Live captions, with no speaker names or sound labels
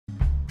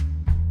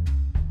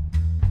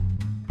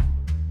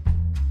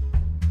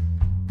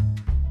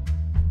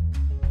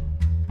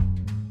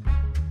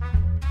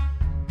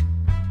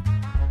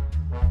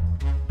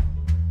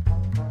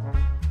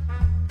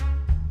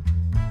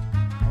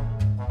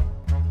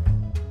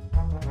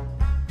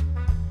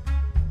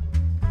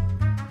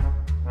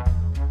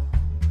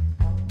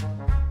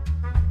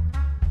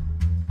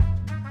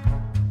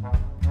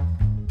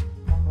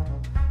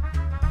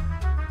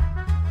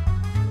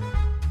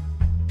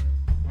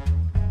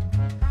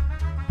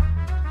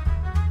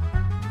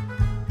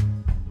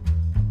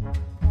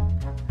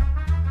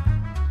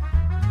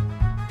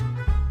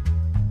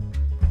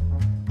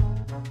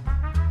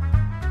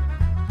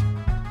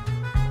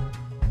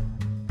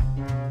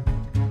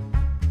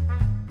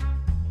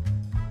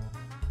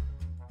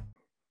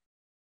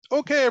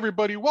Okay,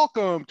 everybody,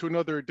 welcome to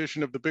another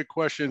edition of the Big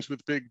Questions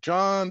with Big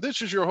John.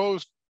 This is your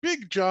host,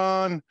 Big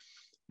John.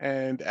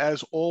 And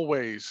as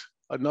always,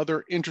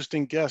 another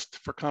interesting guest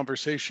for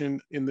conversation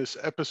in this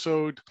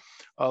episode.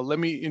 Let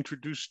me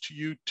introduce to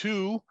you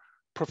to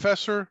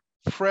Professor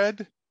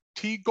Fred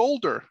T.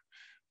 Golder.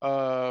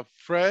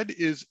 Fred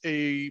is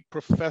a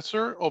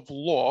professor of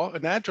law,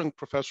 an adjunct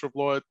professor of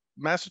law at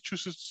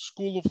Massachusetts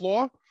School of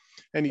Law,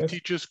 and he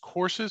teaches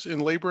courses in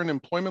labor and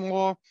employment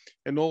law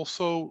and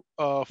also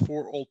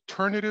for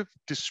alternative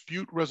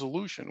dispute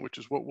resolution, which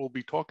is what we'll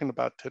be talking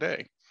about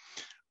today.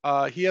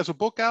 He has a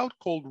book out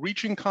called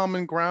Reaching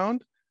Common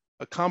Ground,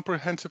 a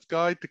comprehensive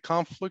guide to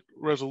conflict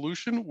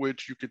resolution,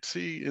 which you could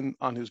see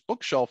on his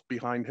bookshelf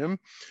behind him.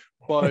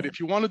 But if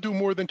you want to do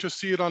more than just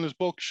see it on his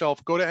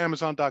bookshelf, go to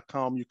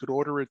Amazon.com. You could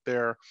order it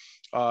there.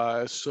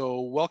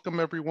 So welcome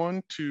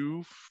everyone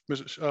to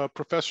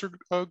Professor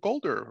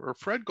Golder, or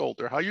Fred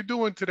Golder. How you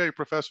doing today,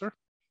 Professor?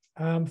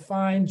 I'm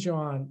fine,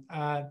 John.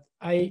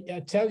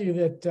 I tell you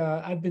that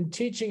I've been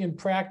teaching and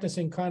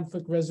practicing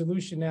conflict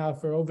resolution now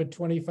for over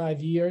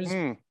 25 years.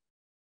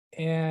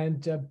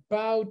 And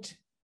about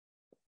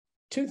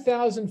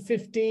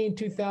 2015,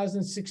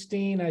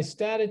 2016, I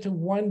started to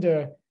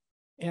wonder,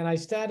 and I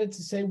started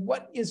to say,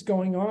 what is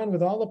going on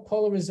with all the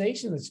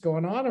polarization that's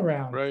going on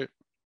around? Right.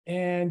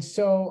 And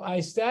so I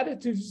started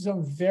to do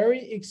some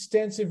very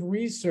extensive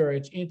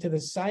research into the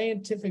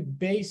scientific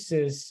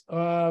basis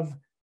of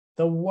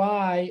the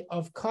why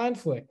of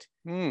conflict.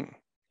 And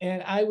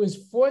I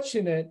was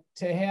fortunate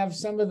to have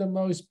some of the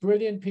most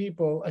brilliant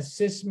people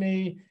assist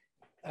me,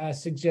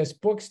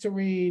 suggest books to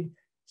read.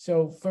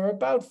 So for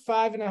about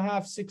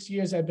 5.5, 6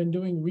 years, I've been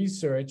doing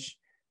research,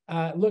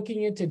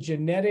 looking into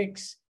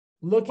genetics,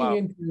 looking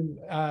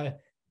into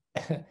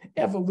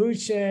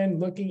evolution,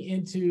 looking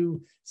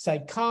into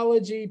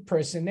psychology,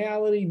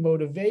 personality,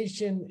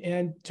 motivation,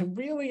 and to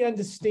really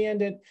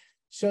understand it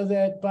so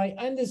that by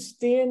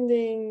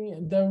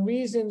understanding the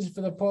reasons for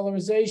the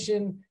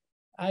polarization,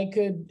 I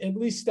could at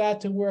least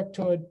start to work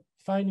toward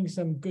finding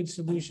some good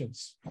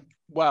solutions.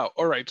 Wow.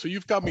 All right. So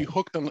you've got me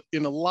hooked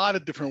in a lot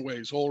of different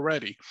ways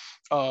already.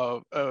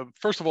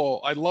 First of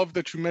all, I love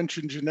that you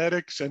mentioned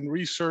genetics and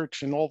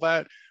research and all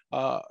that.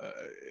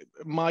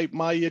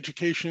 My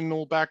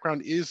educational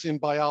background is in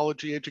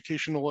biology,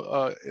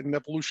 educational and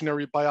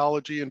evolutionary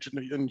biology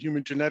and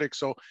human genetics.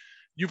 So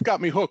you've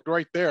got me hooked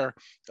right there.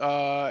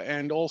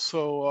 And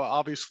also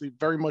obviously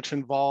very much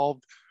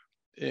involved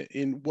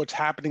in what's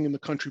happening in the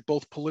country,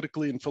 both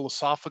politically and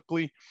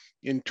philosophically,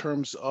 in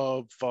terms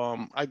of,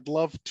 I'd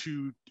love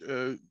to,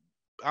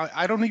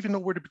 I don't even know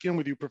where to begin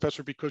with you,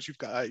 Professor, because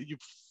you've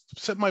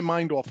set my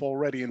mind off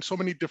already in so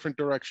many different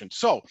directions.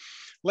 So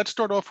let's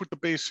start off with the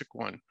basic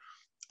one.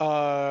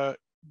 The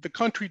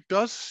country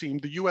the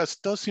US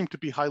does seem to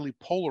be highly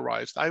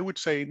polarized. I would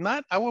say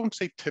I won't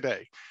say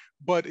today,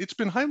 but it's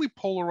been highly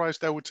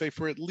polarized, I would say,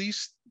 for at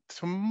least,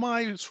 to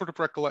my sort of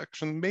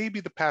recollection,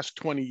 maybe the past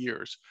 20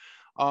 years.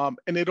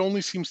 And it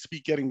only seems to be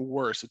getting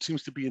worse. It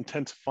seems to be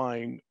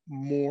intensifying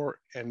more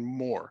and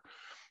more.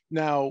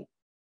 Now,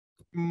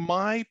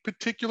 my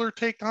particular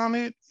take on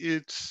it,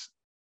 it's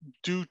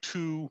due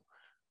to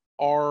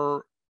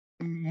our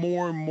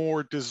more and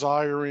more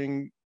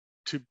desiring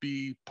to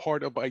be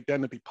part of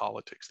identity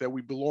politics, that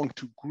we belong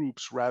to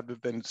groups rather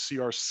than see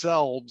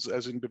ourselves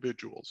as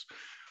individuals.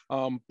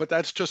 But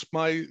that's just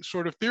my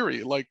sort of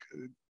theory. Like,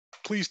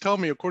 please tell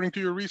me, according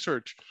to your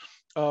research,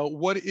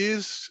 what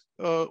is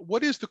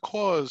the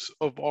cause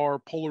of our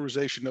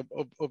polarization of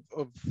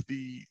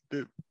the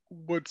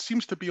what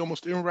seems to be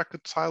almost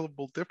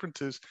irreconcilable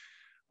differences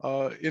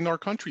in our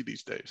country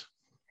these days?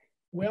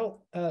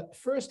 Well,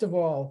 first of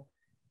all,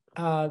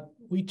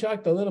 we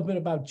talked a little bit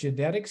about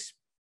genetics,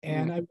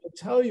 and I will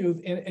tell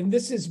you, and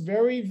this is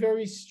very,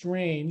 very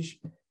strange.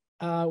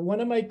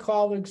 One of my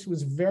colleagues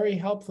was very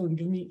helpful in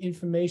giving me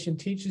information,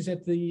 teaches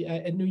at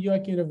New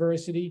York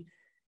University.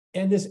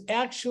 And there's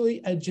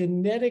actually a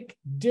genetic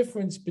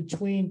difference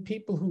between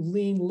people who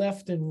lean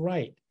left and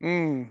right.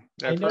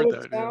 I know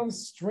it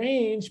sounds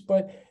strange,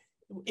 but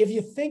if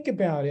you think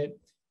about it,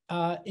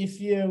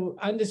 if you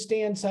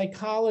understand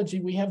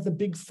psychology, we have the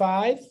big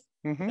five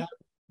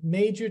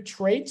major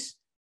traits,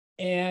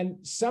 and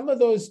some of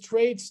those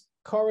traits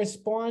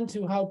correspond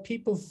to how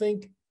people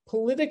think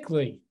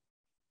politically.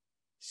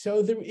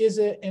 So there is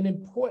an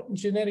important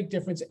genetic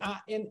difference.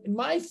 And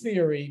my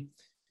theory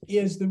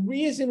is the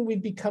reason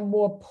we've become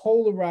more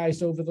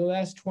polarized over the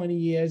last 20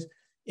 years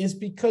is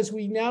because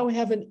we now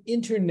have an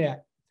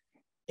internet.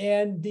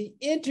 And the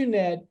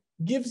internet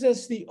gives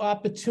us the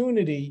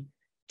opportunity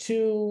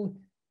to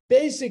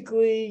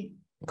basically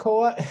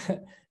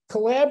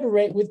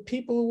collaborate with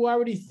people who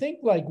already think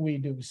like we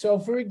do. So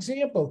for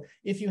example,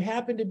 if you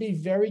happen to be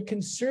very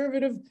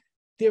conservative,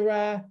 there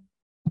are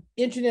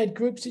internet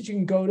groups that you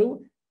can go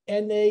to,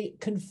 and they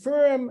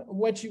confirm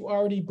what you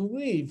already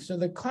believe. So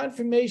the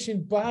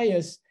confirmation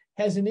bias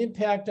has an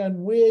impact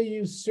on where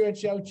you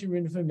search out your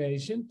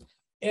information.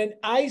 And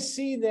I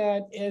see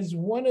that as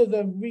one of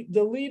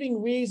the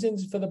leading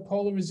reasons for the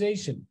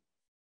polarization,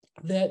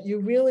 that you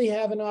really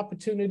have an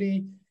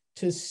opportunity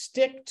to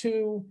stick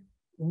to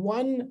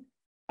one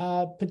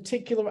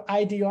particular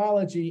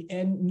ideology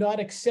and not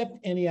accept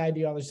any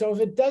ideology. So if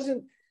it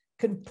doesn't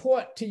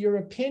comport to your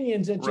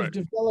opinions that you've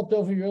developed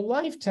over your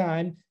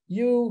lifetime,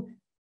 you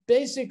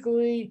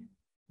basically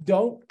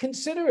don't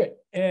consider it,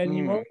 and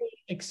you only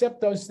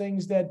accept those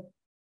things that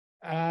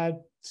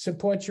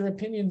support your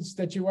opinions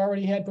that you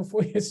already had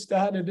before you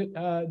started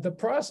the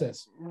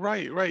process.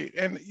 Right.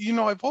 And,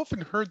 I've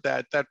often heard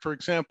that, for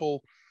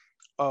example,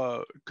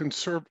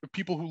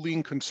 people who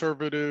lean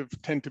conservative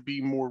tend to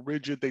be more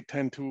rigid. They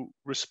tend to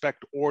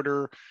respect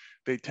order.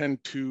 They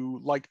tend to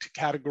like to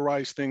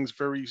categorize things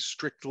very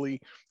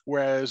strictly,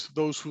 whereas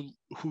those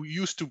who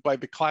used to, by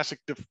the classic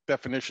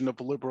definition of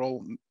a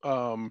liberal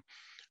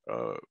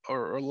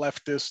or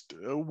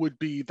leftist, would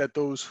be that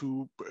those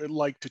who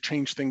like to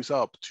change things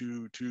up,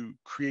 to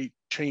create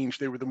change.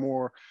 They were the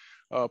more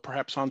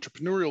perhaps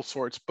entrepreneurial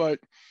sorts. But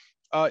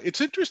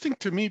it's interesting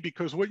to me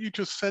because what you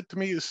just said to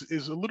me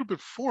is a little bit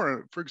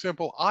foreign. For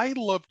example, I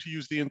love to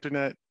use the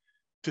internet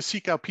to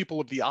seek out people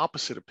of the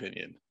opposite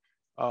opinion,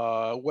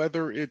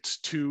 whether it's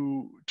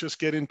to just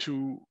get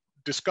into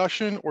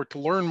discussion or to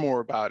learn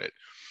more about it.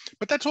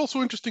 But that's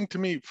also interesting to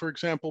me, for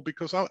example,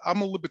 because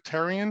I'm a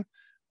libertarian.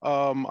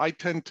 I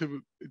tend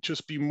to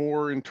just be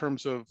more in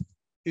terms of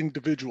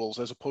individuals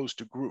as opposed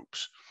to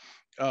groups.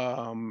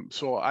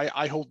 So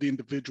I hold the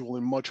individual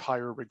in much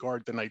higher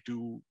regard than I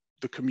do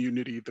the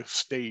community, the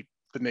state,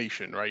 the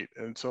nation, right?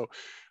 And so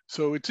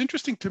it's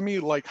interesting to me,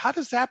 like, how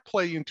does that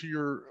play into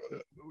your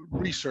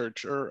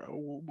research? Or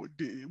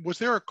was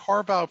there a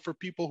carve out for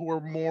people who are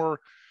more,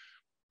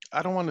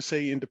 I don't want to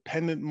say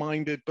independent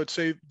minded, but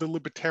say the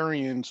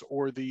libertarians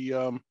or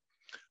the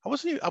I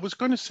was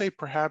going to say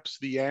perhaps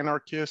the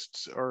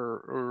anarchists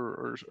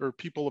or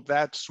people of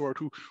that sort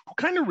who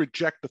kind of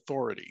reject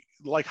authority.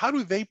 Like, how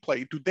do they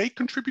play? Do they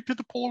contribute to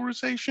the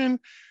polarization?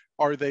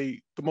 Are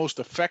they the most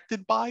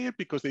affected by it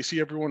because they see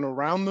everyone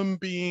around them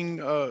being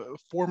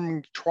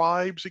forming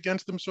tribes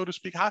against them, so to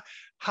speak?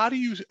 How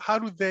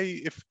do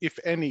they, if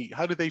any,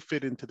 how do they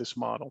fit into this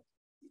model?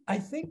 I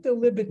think the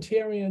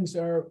libertarians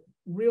are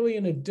really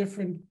in a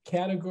different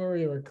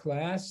category or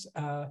class.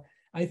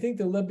 I think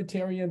the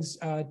libertarians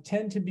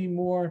tend to be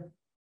more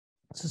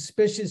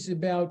suspicious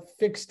about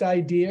fixed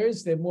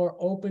ideas. They're more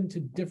open to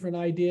different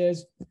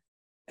ideas.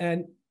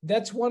 And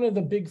that's one of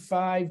the big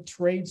five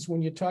traits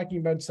when you're talking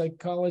about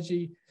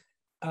psychology,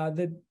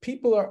 that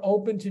people are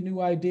open to new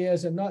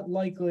ideas and not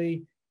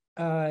likely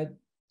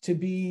to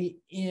be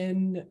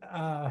in,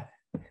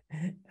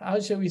 how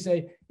shall we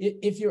say,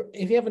 if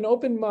you have an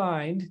open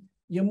mind,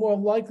 you're more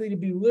likely to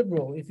be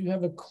liberal. If you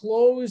have a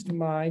closed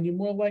mind, you're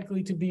more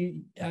likely to be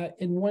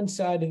in one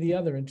side or the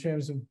other in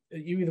terms of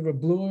you're either a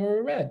blue or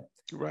a red.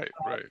 Right.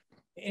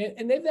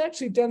 And they've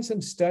actually done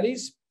some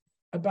studies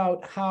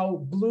about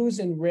how blues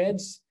and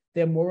reds,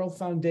 their moral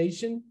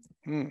foundation.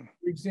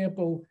 For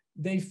example,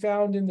 they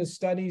found in the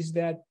studies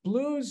that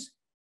blues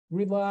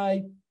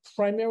rely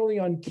primarily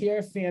on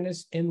care,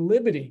 fairness, and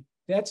liberty.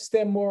 That's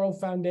their moral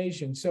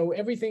foundation. So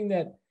everything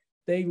that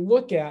they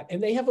look at,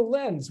 and they have a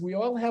lens. We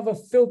all have a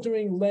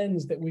filtering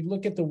lens that we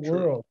look at the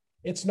world.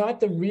 It's not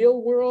the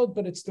real world,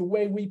 but it's the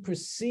way we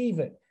perceive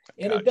it.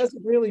 And it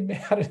doesn't really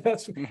matter.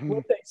 That's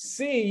what they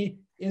see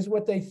is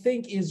what they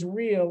think is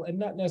real and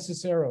not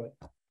necessarily.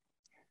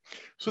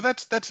 So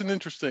that's an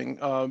interesting,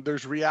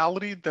 there's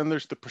reality, then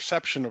there's the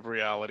perception of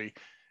reality.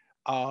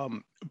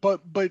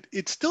 But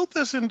it still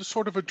doesn't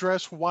sort of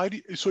address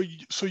why so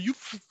you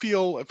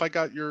feel, if I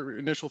got your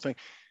initial thing,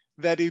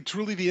 that it's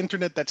really the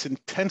internet that's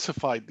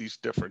intensified these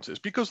differences.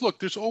 Because look,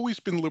 there's always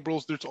been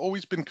liberals, there's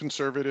always been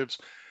conservatives.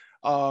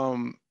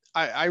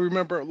 I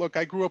remember, look,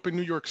 I grew up in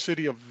New York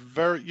City, a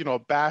very,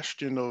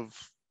 bastion of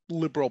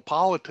liberal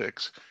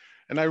politics.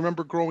 And I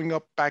remember growing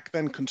up back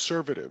then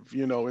conservative,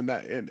 in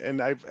that,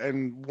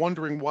 and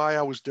wondering why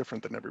I was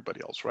different than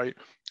everybody else, right?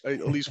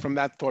 At least from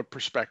that thought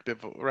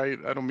perspective, right?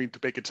 I don't mean to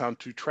make it sound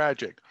too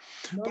tragic.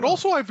 No. But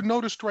also I've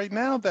noticed right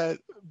now that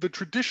the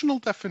traditional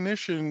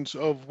definitions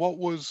of what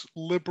was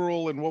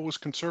liberal and what was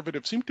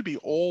conservative seem to be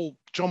all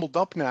jumbled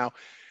up now.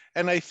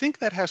 And I think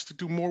that has to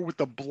do more with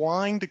the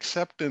blind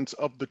acceptance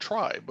of the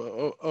tribe,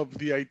 of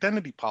the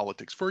identity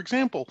politics. For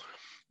example,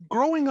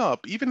 growing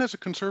up, even as a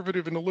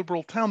conservative in a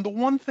liberal town, the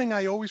one thing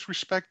I always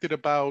respected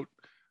about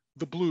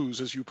the blues,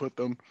 as you put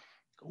them,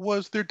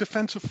 was their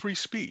defense of free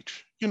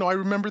speech. I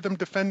remember them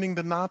defending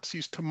the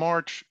Nazis to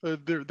march,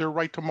 their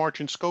right to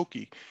march in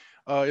Skokie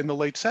in the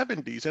late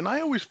 70s. And I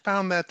always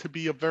found that to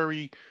be a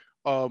very,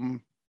 what's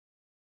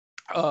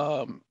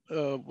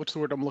the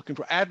word I'm looking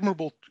for?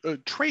 Admirable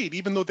trait,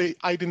 even though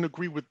I didn't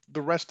agree with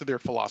the rest of their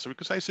philosophy,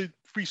 because I said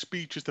free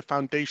speech is the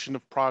foundation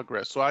of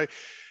progress. So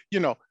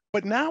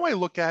but now I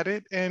look at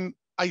it and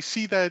I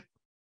see that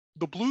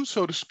the blues,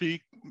 so to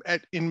speak,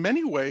 in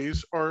many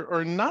ways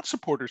are not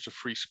supporters of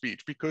free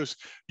speech, because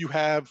you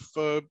have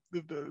the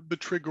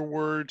trigger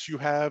words, you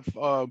have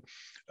the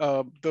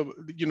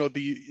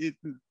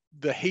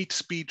hate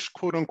speech,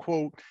 quote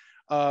unquote,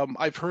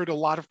 I've heard a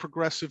lot of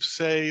progressives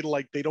say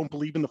like they don't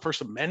believe in the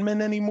First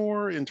Amendment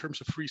anymore in terms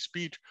of free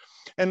speech.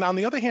 And on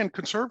the other hand,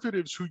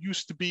 conservatives who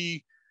used to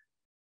be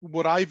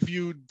what I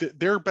viewed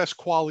their best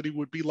quality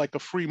would be like a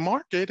free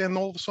market, and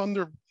all of a sudden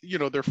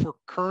they're for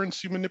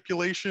currency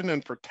manipulation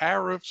and for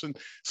tariffs and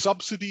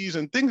subsidies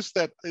and things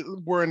that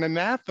were an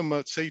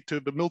anathema, say, to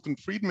the Milton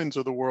Friedmans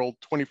of the world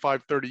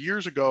 25, 30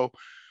 years ago.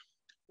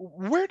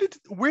 Where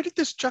did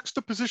this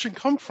juxtaposition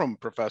come from,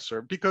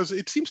 Professor? Because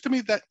it seems to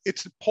me that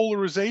it's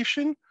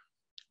polarization,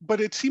 but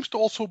it seems to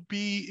also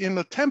be in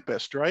a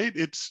tempest, right?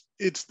 It's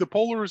the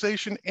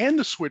polarization and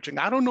the switching.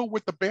 I don't know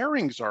what the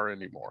bearings are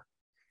anymore.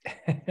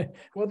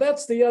 Well,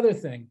 that's the other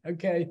thing.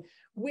 Okay,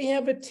 we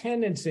have a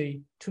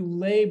tendency to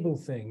label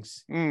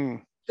things.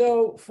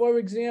 So, for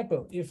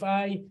example, if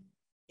I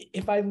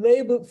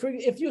label,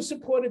 if you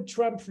supported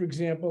Trump, for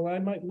example, I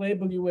might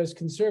label you as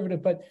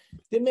conservative, but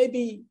there may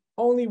be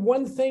only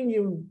one thing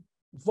you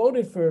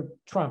voted for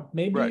Trump.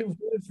 Maybe Right. you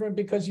voted for him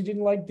because you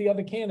didn't like the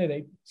other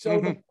candidate. So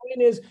the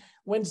point is,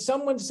 when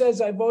someone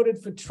says I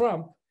voted for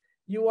Trump,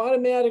 you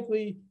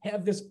automatically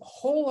have this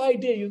whole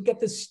idea. You get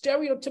this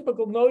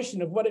stereotypical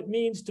notion of what it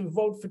means to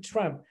vote for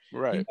Trump.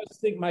 Right. You must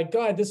think, my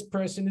God, this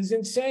person is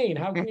insane.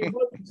 How can you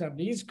vote for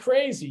somebody? He's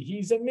crazy.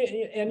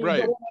 And you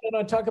Right. go on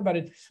and talk about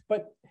it.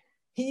 But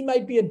he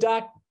might be a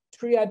dark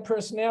triad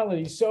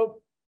personality.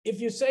 So if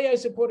you say I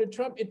supported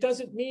Trump, it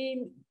doesn't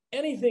mean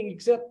anything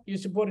except you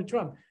supported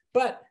Trump.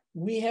 But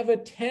we have a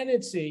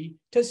tendency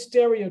to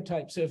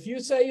stereotype. So if you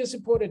say you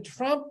supported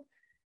Trump,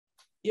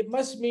 it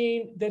must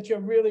mean that you're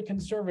really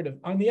conservative.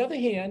 On the other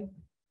hand,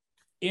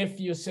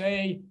 if you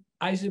say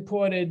I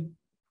supported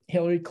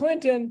Hillary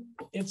Clinton,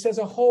 it says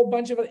a whole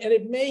bunch of it, and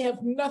it may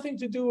have nothing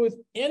to do with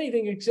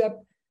anything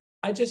except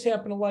I just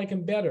happen to like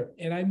him better.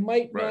 And I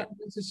might not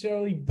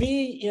necessarily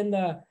be in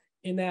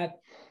that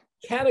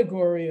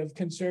category of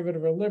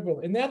conservative or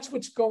liberal. And that's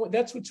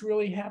what's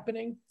really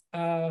happening.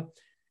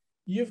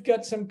 You've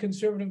got some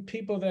conservative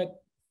people that,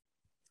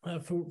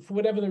 for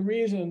whatever the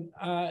reason,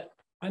 are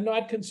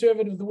not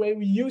conservative the way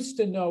we used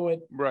to know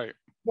it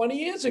 20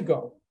 years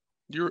ago.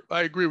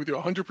 I agree with you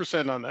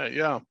 100% on that.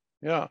 Yeah.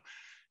 Yeah.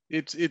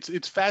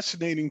 It's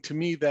fascinating to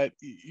me that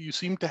you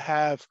seem to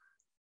have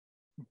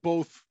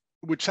both,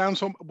 which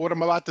sounds, what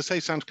I'm about to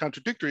say sounds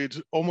contradictory.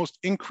 It's almost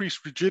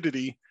increased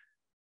rigidity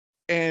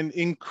and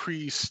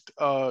increased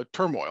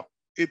turmoil.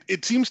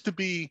 It seems to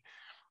be,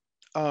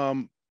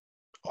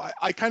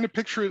 I kind of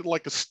picture it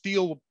like a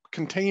steel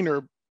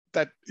container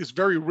that is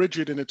very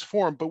rigid in its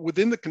form, but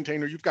within the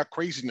container, you've got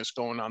craziness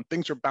going on.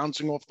 Things are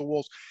bouncing off the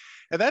walls.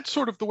 And that's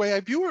sort of the way I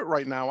view it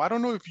right now. I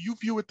don't know if you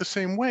view it the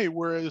same way,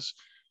 whereas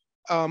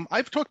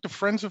I've talked to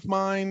friends of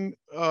mine,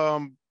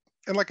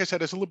 and like I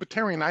said, as a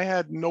libertarian, I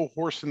had no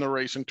horse in the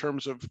race in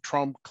terms of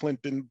Trump,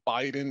 Clinton,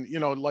 Biden,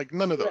 like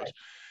none of those.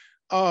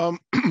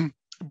 Right.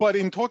 But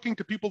in talking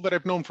to people that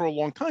I've known for a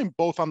long time,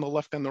 both on the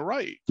left and the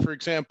right, for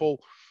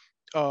example,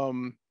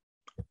 in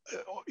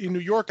New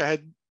York, I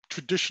had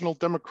traditional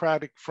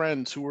Democratic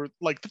friends who were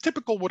like the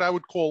typical, what I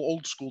would call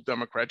old school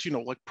Democrats,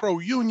 like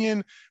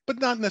pro-union, but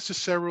not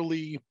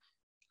necessarily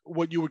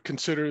what you would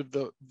consider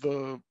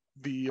the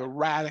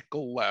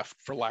radical left,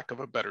 for lack of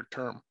a better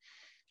term.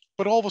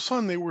 But all of a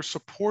sudden they were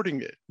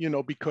supporting it,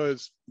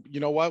 because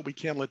what, we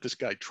can't let this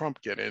guy Trump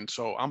get in.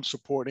 So I'm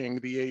supporting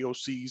the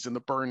AOCs and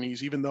the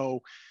Bernies, even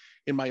though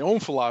in my own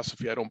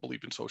philosophy, I don't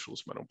believe in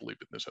socialism. I don't believe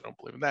in this. I don't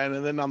believe in that.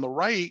 And then on the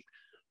right,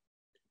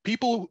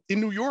 people in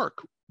New York,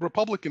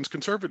 Republicans,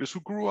 conservatives who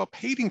grew up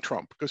hating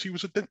Trump because he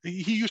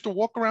used to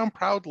walk around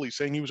proudly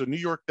saying he was a New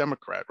York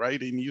Democrat, right?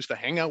 And he used to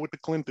hang out with the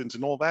Clintons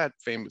and all that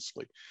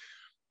famously.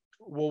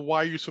 Well,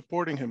 why are you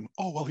supporting him?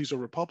 Oh, well, he's a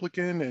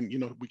Republican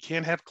and, we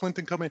can't have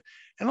Clinton come in.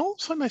 And all of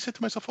a sudden I said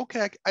to myself,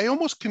 okay, I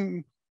almost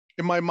can,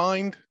 in my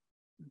mind,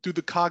 do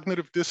the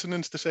cognitive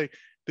dissonance to say,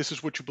 this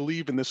is what you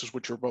believe and this is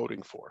what you're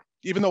voting for,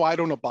 even though I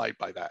don't abide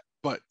by that.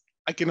 But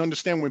I can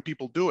understand when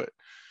people do it.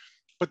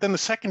 But then the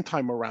second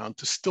time around,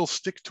 to still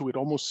stick to it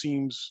almost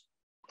seems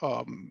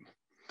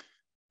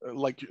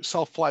like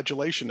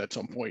self-flagellation at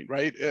some point,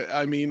 right?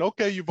 I mean,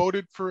 okay, you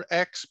voted for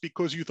X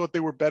because you thought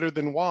they were better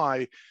than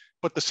Y,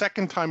 but the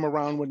second time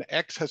around, when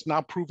X has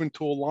not proven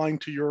to align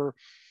to your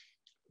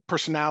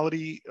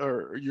personality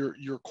or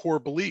your core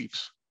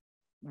beliefs,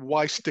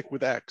 why stick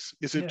with X?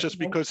 Is it just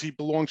because he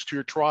belongs to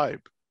your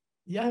tribe?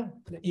 Yeah,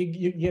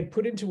 you get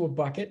put into a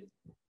bucket,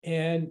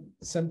 and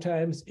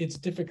sometimes it's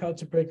difficult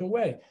to break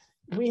away.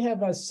 We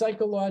have a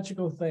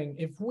psychological thing.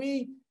 If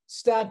we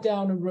start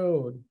down a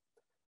road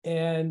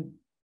and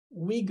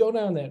we go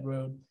down that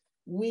road,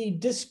 we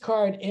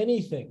discard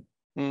anything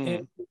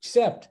and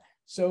accept.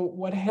 So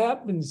what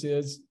happens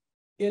is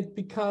it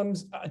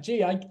becomes,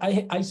 gee,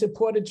 I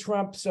supported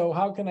Trump, so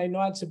how can I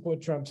not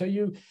support Trump? So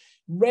you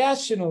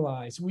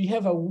rationalize. We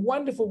have a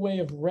wonderful way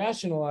of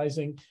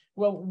rationalizing.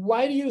 Well,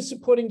 why are you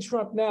supporting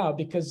Trump now?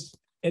 Because,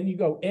 and you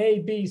go A,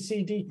 B,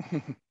 C, D.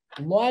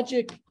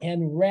 Logic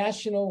and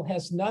rational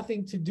has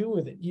nothing to do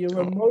with it. You're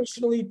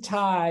emotionally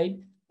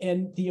tied,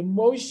 and the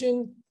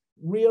emotion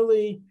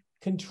really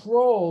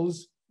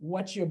controls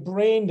what your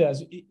brain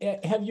does.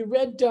 Have you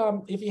read,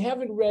 if you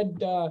haven't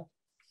read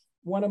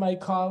one of my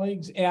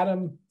colleagues,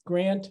 Adam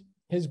Grant,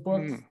 his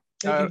book?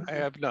 I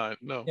have not,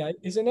 no. Yeah,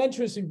 it's an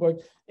interesting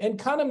book. And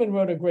Kahneman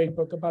wrote a great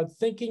book about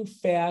thinking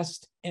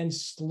fast and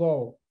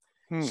slow.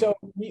 So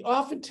we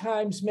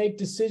oftentimes make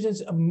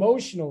decisions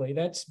emotionally.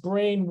 That's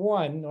brain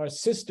one, or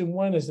system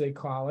one, as they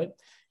call it.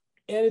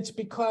 And it's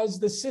because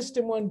the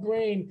system one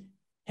brain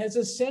has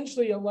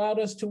essentially allowed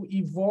us to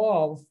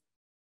evolve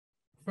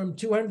from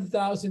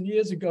 200,000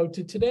 years ago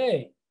to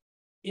today.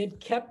 It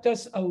kept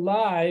us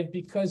alive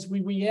because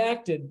we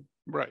reacted.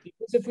 Right.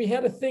 Because if we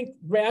had to think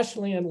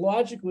rationally and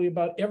logically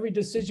about every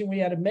decision we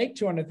had to make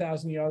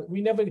 200,000 years, we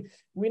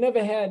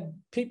never had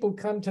people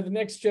come to the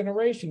next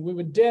generation. We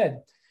were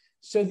dead.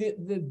 So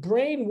the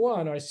brain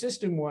one, or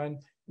system one,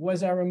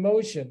 was our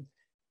emotion.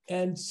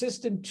 And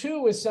system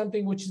two is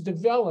something which is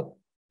developed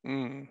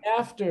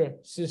after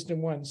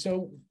system one.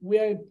 So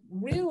we're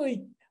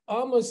really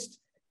almost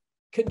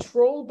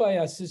controlled by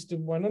our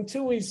system one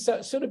until we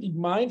sort of be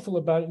mindful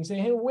about it and say,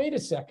 hey, wait a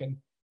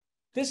second.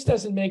 This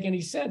doesn't make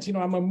any sense. You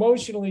know, I'm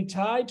emotionally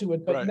tied to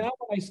it, but now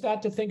when I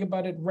start to think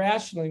about it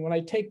rationally, when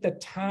I take the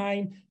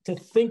time to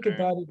think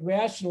about it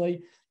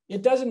rationally,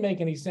 it doesn't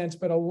make any sense.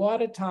 But a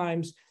lot of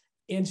times,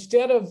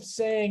 instead of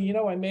saying, you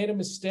know, I made a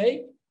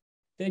mistake,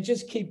 they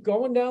just keep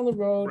going down the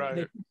road,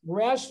 they keep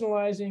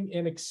rationalizing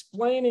and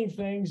explaining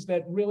things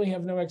that really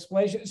have no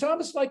explanation. It's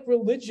almost like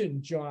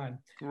religion, John.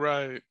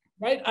 Right.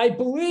 I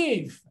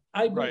believe.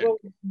 Well,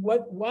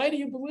 why do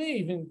you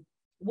believe? And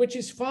which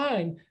is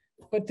fine.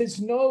 But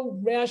there's no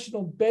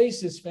rational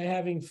basis for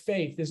having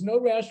faith. There's no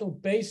rational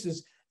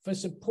basis for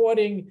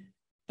supporting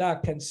the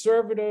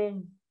conservative,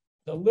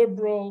 the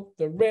liberal,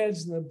 the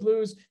reds and the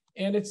blues.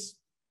 And it's,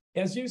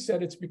 as you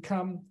said, it's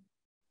become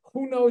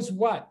who knows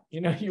what.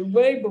 You know, you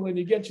label and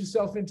you get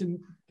yourself into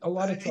a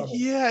lot of trouble.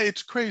 Yeah,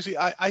 it's crazy.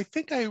 I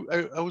think I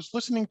was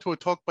listening to a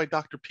talk by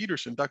Dr.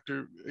 Peterson,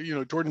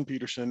 Jordan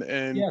Peterson,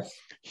 and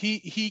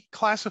he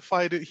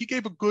classified it. He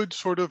gave a good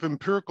sort of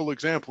empirical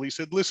example. He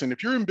said, listen,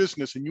 if you're in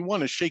business and you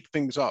want to shake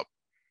things up,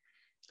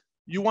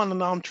 you want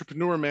an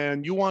entrepreneur,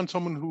 man. You want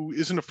someone who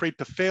isn't afraid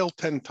to fail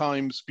 10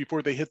 times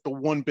before they hit the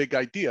one big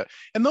idea.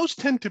 And those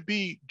tend to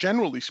be,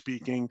 generally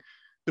speaking,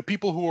 the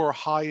people who are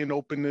high in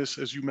openness,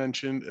 as you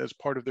mentioned, as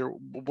part of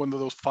one of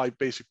those 5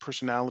 basic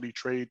personality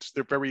traits.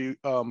 They're very,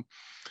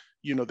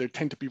 they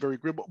tend to be very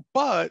agreeable.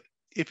 But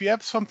if you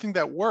have something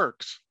that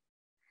works,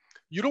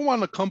 you don't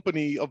want a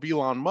company of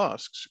Elon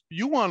Musk's.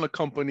 You want a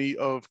company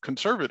of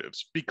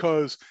conservatives,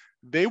 because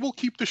they will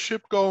keep the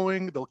ship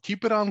going. They'll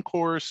keep it on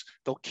course.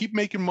 They'll keep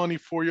making money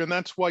for you. And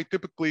that's why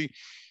typically,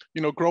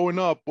 growing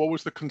up, what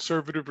was the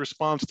conservative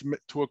response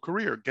to a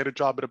career? Get a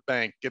job at a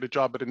bank, get a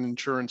job at an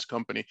insurance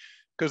company,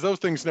 because those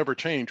things never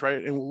change,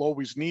 right? And we'll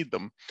always need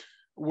them.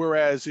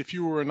 Whereas if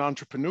you were an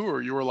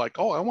entrepreneur, you were like,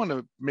 oh, I want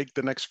to make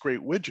the next great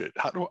widget.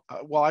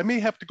 Well, I may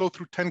have to go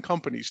through 10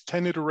 companies,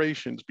 10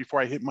 iterations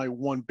before I hit my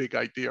one big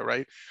idea,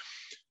 right?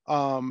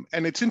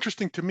 And it's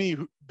interesting to me,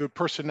 the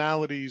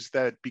personalities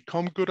that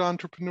become good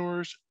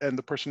entrepreneurs and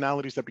the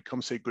personalities that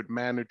become, say, good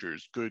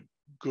managers, good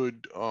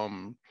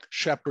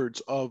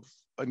shepherds of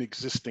an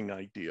existing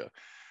idea.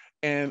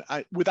 And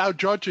without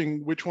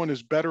judging which one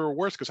is better or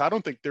worse, because I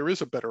don't think there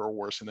is a better or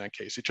worse in that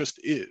case. It just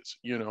is,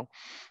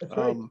 That's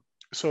right.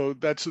 So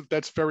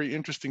that's very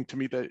interesting to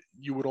me that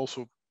you would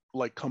also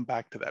come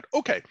back to that.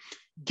 Okay,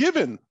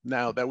 given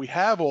now that we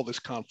have all this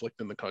conflict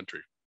in the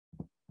country,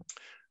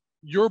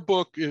 your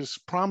book is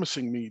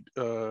promising me,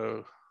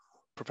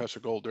 Professor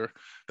Golder,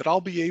 that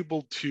I'll be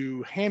able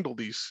to handle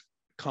these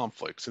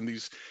conflicts and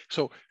these.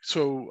 So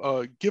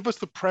give us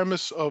the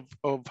premise of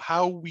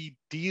how we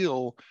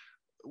deal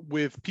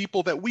with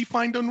people that we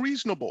find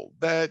unreasonable,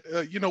 that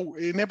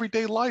in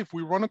everyday life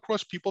we run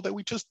across people that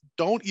we just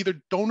don't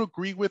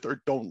agree with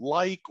or don't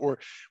like, or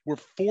we're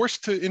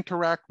forced to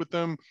interact with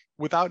them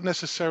without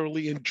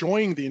necessarily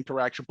enjoying the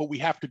interaction, but we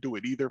have to do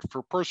it either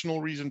for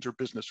personal reasons or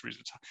business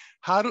reasons.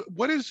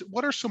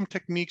 What are some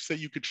techniques that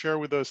you could share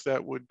with us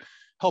that would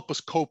help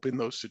us cope in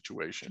those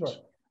situations? Sure.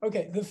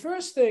 Okay, the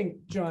first thing,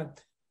 John,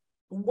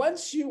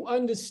 once you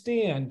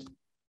understand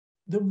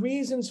the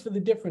reasons for the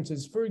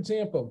differences, for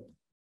example,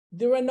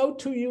 there are no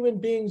 2 human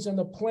beings on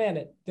the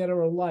planet that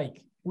are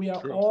alike. We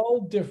are all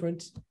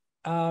different.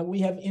 We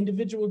have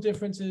individual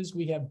differences.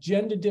 We have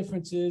gender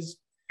differences.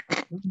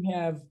 We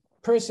have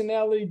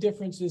personality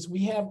differences.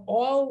 We have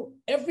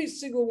every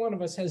single one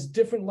of us has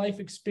different life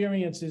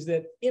experiences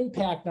that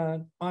impact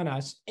on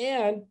us,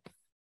 and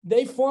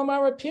they form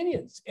our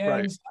opinions.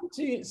 And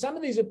some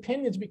of these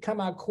opinions become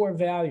our core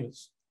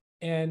values.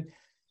 And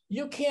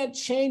you can't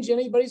change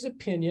anybody's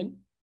opinion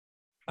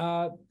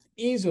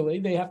easily.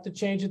 They have to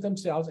change it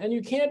themselves, and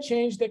you can't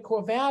change their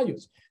core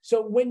values.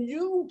 So when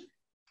you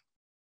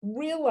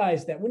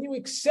realize that, when you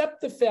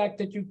accept the fact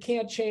that you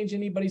can't change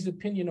anybody's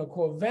opinion or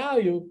core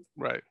value,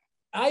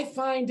 I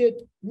find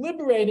it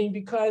liberating,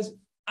 because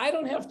I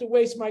don't have to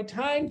waste my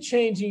time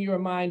changing your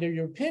mind or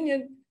your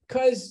opinion,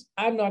 because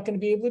I'm not going to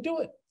be able to do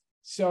it.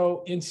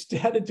 So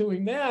instead of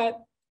doing that,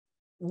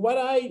 what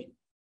I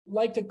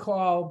like to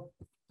call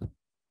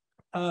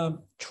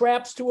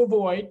traps to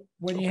avoid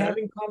when you're Okay.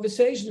 having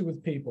conversations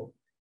with people.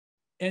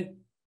 And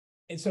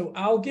so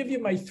I'll give you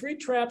my 3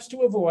 traps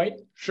to avoid.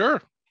 Sure.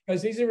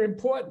 Because these are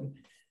important.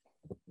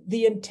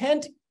 The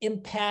intent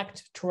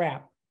impact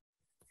trap.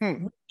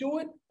 We do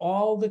it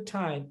all the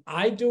time.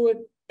 I do it.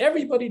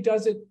 Everybody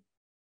does it.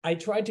 I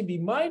try to be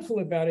mindful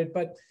about it,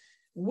 but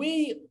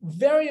we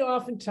very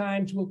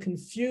oftentimes will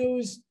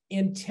confuse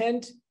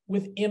intent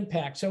with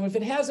impact. So if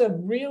it has a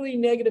really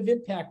negative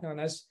impact on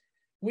us,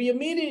 we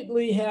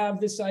immediately have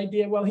this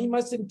idea, well, he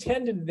must have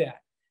intended that.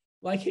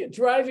 Like you're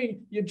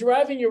driving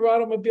your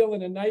automobile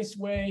in a nice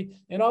way,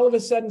 and all of a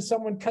sudden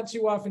someone cuts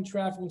you off in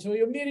traffic. And so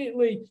you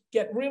immediately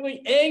get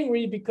really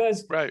angry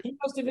because he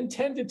must have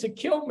intended to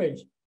kill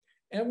me.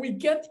 And we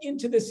get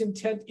into this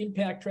intent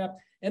impact trap.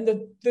 And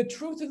the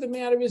truth of the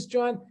matter is,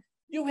 John,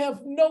 you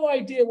have no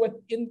idea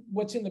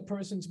what's in the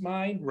person's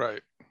mind.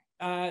 Right.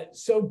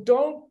 So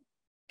don't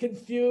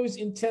confuse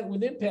intent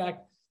with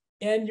impact,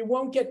 and you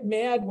won't get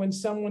mad when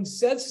someone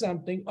says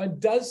something or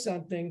does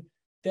something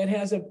that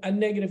has a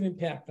negative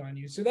impact on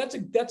you. So that's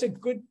a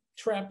good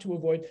trap to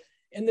avoid.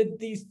 And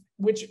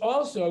which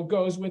also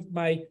goes with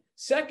my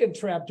second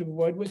trap to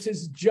avoid, which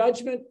is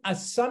judgment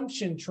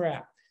assumption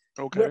trap.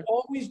 Okay. We're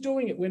always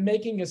doing it. We're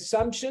making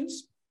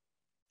assumptions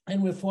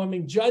and we're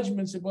forming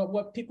judgments about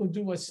what people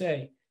do or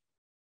say.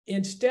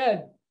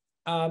 Instead,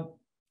 I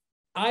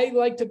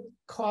like to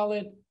call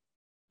it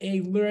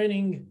a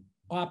learning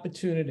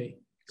opportunity.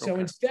 So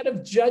instead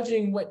of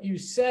judging what you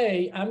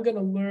say, I'm going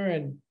to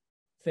learn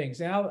things.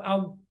 And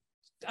I'll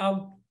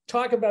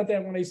talk about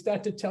that when I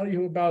start to tell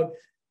you about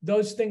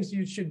those things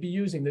you should be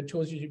using, the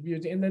tools you should be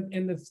using.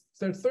 And the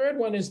third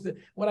one is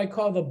what I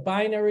call the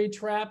binary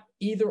trap,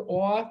 either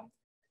or.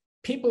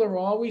 People are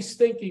always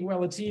thinking,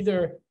 well, it's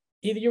either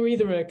you're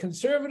either a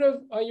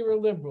conservative or you're a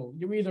liberal.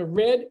 You're either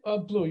red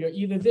or blue. You're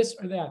either this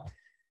or that.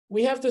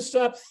 We have to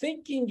stop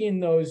thinking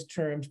in those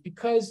terms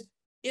because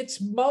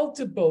it's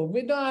multiple.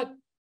 It's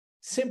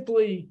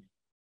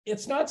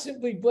not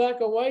simply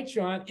black or white,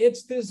 John.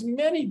 There's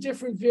many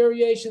different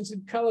variations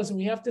and colors, and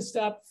we have to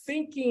stop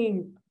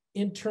thinking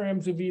in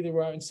terms of either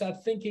or and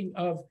start thinking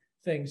of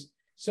things.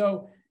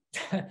 So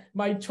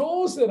my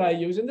tools that I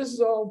use, and this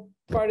is all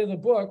part of the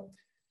book,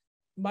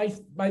 my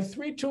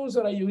 3 tools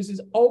that I use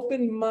is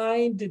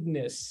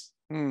open-mindedness.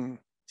 So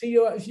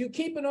if you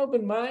keep an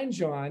open mind,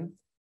 John,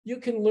 you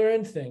can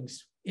learn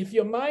things. If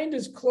your mind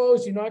is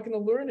closed, you're not going to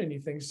learn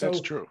anything. So that's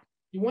true.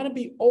 You want to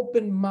be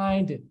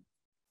open-minded.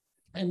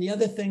 And the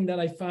other thing that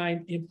I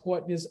find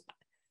important is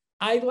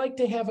I like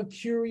to have a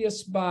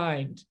curious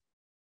mind,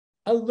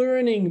 a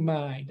learning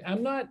mind.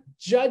 I'm not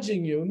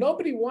judging you.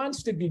 Nobody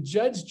wants to be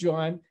judged,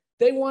 John.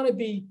 They want to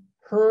be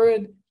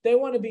heard. They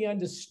want to be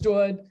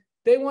understood.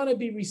 They want to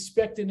be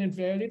respected and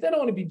valued. They don't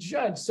want to be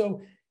judged.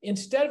 So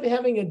instead of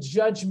having a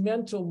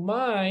judgmental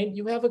mind,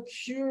 you have a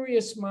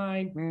curious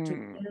mind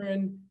to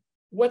learn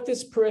what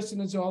this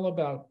person is all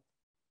about.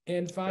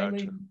 And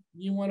finally,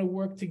 you want to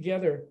work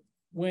together.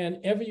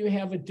 Whenever you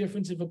have a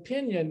difference of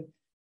opinion,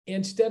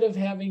 instead of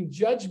having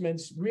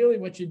judgments, really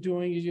what you're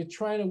doing is you're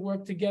trying to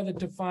work together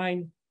to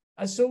find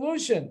a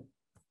solution.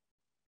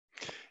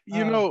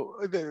 You know,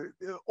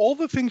 all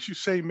the things you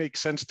say make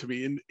sense to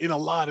me in a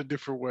lot of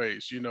different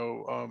ways.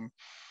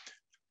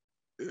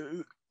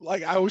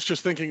 Like I was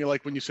just thinking,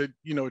 like when you said,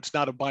 it's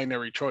not a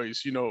binary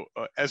choice.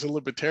 As a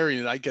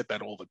libertarian, I get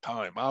that all the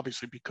time,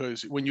 obviously,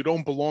 because when you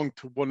don't belong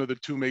to one of the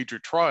 2 major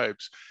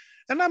tribes,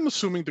 and I'm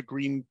assuming the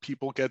green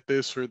people get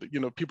this, or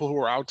people who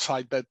are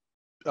outside that,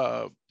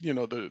 the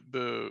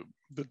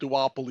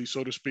duopoly,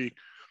 so to speak.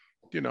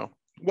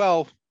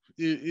 Well,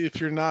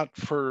 if you're not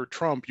for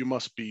Trump, you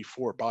must be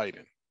for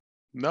Biden.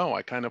 No,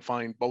 I kind of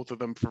find both of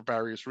them for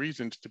various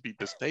reasons to be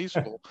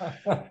distasteful.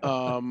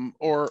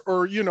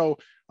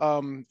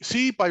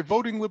 See, by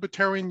voting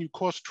libertarian, you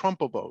cost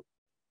Trump a vote.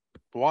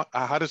 What?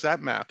 How does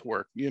that math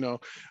work?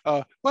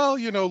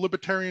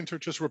 Libertarians are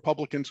just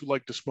Republicans who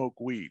like to smoke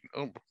weed.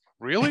 Oh,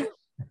 really?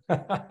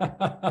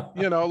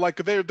 Like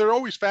they're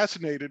always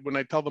fascinated when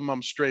I tell them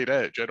I'm straight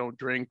edge. I don't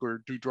drink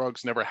or do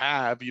drugs, never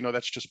have.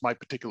 That's just my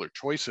particular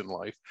choice in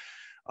life.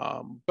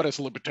 But as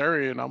a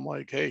libertarian, I'm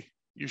like, hey,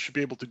 you should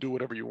be able to do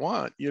whatever you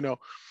want.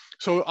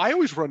 So I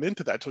always run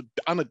into that. So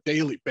on a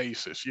daily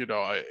basis,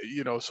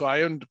 so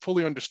I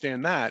fully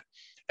understand that.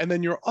 And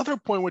then your other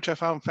point, which I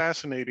found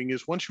fascinating,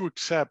 is once you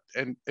accept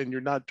and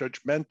you're not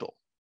judgmental,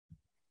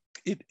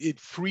 it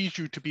frees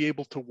you to be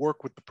able to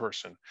work with the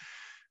person.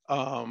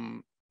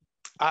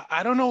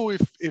 I don't know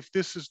if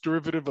this is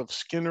derivative of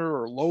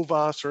Skinner or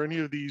Lovaas or any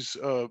of these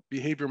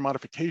behavior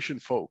modification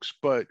folks,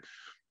 but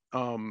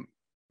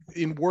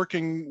in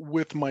working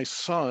with my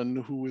son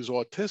who is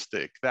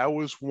autistic, that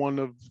was one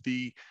of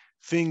the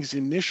things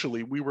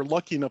initially. We were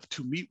lucky enough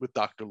to meet with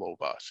Dr.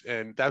 Lovaas,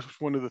 and that was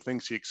one of the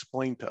things he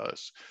explained to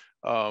us,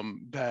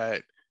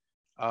 that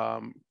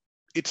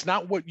it's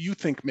not what you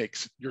think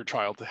makes your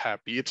child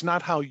happy. It's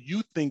not how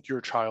you think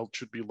your child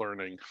should be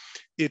learning.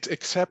 It's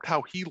accept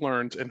how he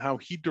learns and how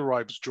he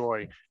derives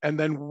joy, and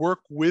then work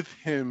with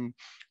him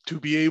to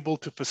be able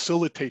to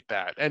facilitate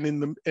that.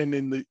 And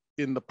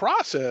in the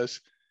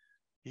process,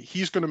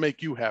 he's going to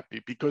make you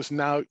happy, because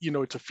now,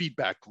 it's a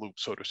feedback loop,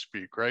 so to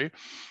speak, right?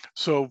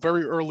 So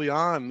very early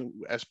on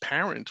as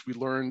parents, we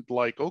learned,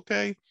 like,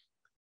 okay,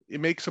 it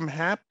makes him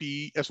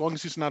happy as long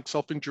as he's not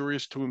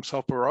self-injurious to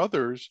himself or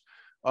others,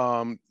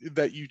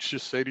 that you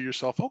just say to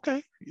yourself,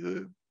 okay,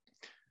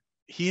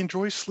 he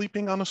enjoys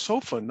sleeping on a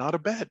sofa, not a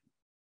bed.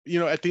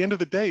 At the end of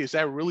the day, is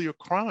that really a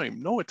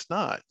crime? No, it's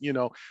not.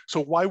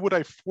 So why would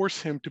I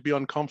force him to be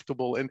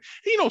uncomfortable? And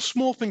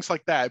small things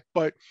like that.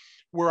 But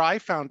where I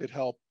found it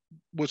help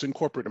was in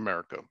corporate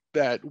America,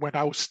 that when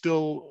I was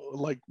still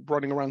like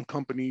running around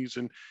companies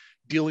and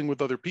dealing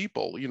with other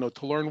people,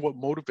 to learn what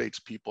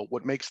motivates people,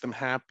 what makes them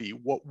happy,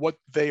 what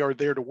they are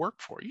there to work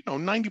for.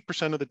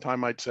 90% of the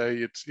time I'd say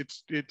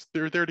it's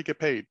they're there to get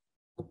paid,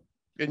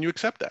 and you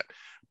accept that.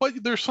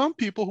 But there's some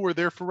people who are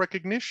there for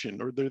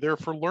recognition, or they're there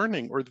for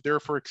learning, or they're there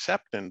for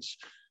acceptance.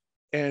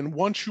 And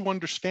once you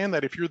understand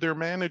that, if you're their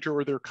manager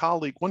or their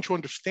colleague, once you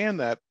understand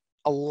that,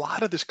 a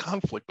lot of this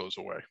conflict goes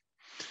away.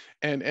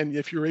 And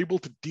if you're able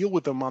to deal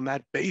with them on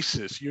that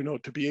basis,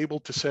 to be able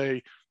to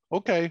say,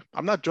 okay,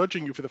 I'm not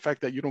judging you for the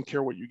fact that you don't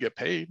care what you get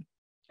paid,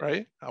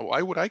 right?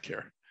 Why would I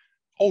care?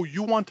 Oh,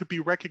 you want to be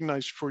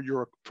recognized for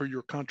your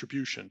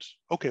contributions.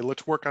 Okay,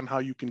 let's work on how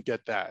you can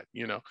get that,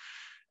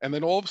 And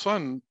then all of a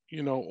sudden,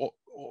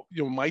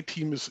 my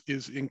team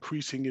is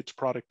increasing its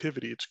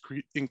productivity, it's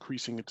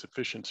increasing its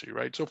efficiency,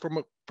 right? So from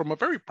a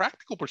very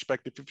practical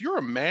perspective, if you're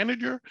a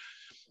manager,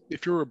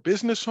 if you're a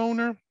business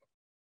owner,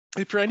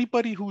 if you're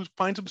anybody who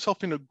finds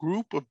himself in a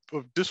group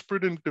of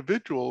disparate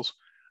individuals,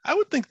 I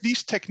would think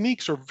these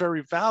techniques are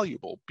very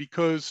valuable,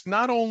 because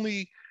not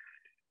only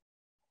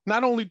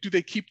do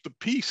they keep the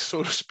peace,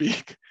 so to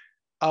speak,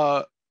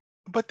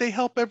 but they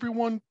help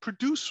everyone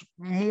produce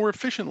more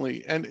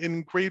efficiently and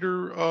in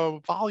greater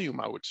volume,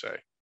 I would say.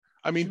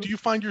 I mean, Sure. do you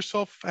find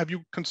yourself, have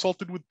you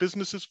consulted with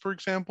businesses, for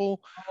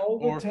example? All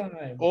the Or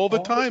time. all the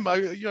All the time?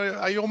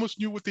 I almost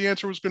knew what the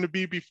answer was going to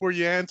be before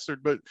you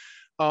answered, but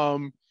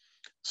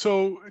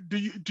so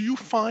do you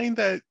find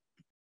that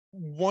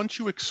once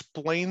you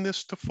explain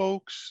this to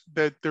folks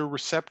that they're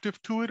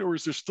receptive to it, or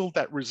is there still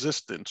that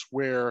resistance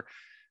where,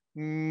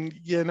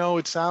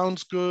 it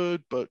sounds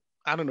good, but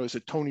I don't know, is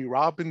it Tony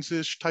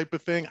Robbins-ish type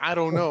of thing? I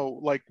don't know.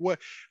 Like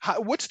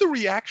what's the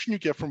reaction you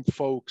get from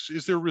folks?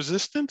 Is there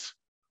resistance?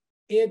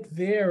 It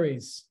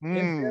varies. It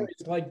Mm, varies,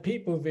 like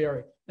people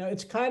vary. Now,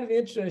 it's kind of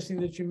interesting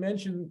that you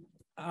mentioned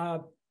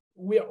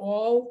we're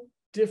all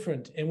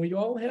different and we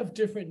all have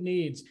different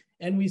needs,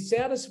 and we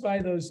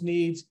satisfy those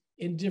needs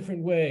in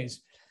different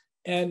ways.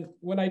 And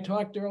when I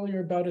talked earlier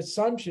about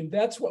assumption,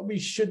 that's what we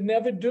should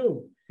never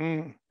do.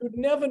 mm, You'd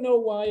never know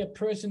why a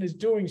person is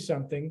doing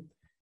something.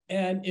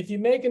 And if you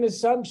make an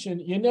assumption,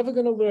 you're never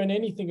going to learn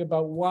anything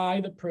about why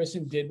the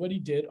person did what he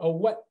did or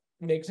what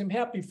makes him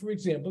happy. For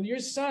example, your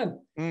son.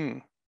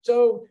 mm.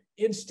 So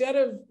instead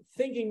of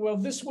thinking, well,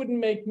 this wouldn't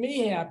make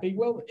me happy,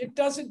 well, it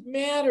doesn't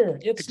matter.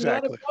 It's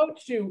not Exactly.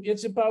 about you,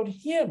 it's about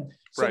him.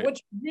 So Right. what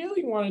you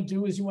really want to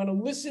do is you want to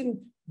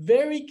listen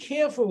very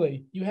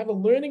carefully. You have a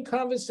learning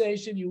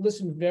conversation, you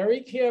listen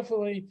very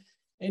carefully,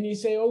 and you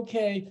say,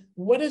 okay,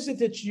 what is it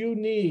that you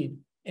need?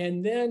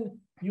 And then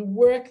you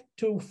work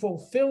to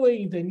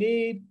fulfilling the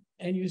need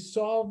and you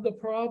solve the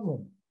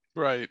problem.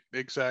 Right.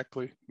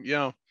 Exactly.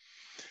 Yeah.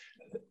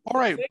 All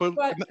right.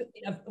 But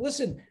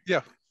Listen,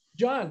 yeah.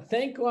 John,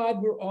 thank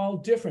God we're all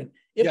different.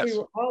 If we Yes.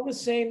 were all the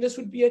same, this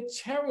would be a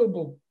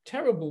terrible,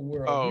 terrible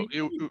world. Oh,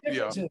 We need yeah.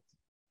 differences.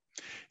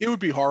 It would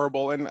be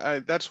horrible, and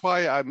that's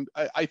why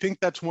I think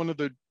that's one of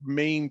the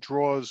main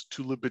draws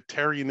to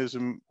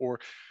libertarianism. Or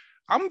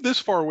I'm this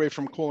far away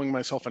from calling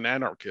myself an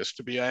anarchist,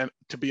 to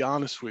be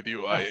honest with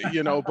you.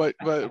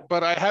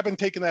 But I haven't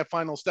taken that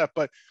final step.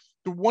 But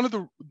one of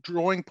the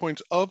drawing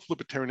points of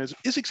libertarianism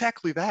is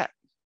exactly that.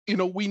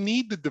 We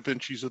need the Da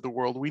Vinci's of the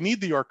world. We need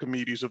the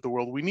Archimedes of the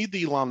world. We need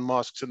the Elon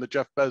Musks and the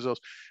Jeff Bezos,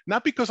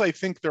 not because I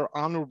think they're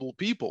honorable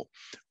people,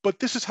 but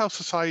this is how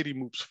society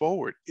moves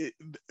forward.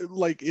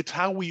 It's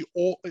how we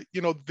all,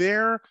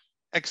 their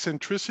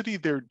eccentricity,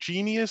 their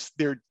genius,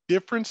 their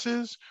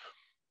differences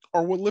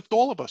are what lift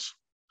all of us.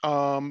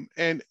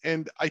 And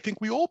I think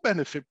we all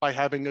benefit by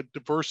having a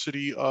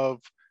diversity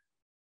of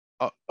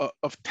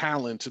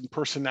talents and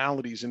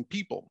personalities and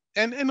people.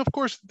 And of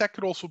course, that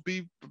could also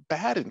be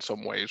bad in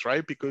some ways,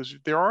 right? Because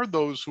there are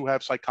those who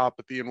have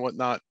psychopathy and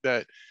whatnot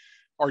that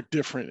are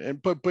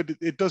different. But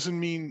it doesn't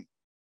mean,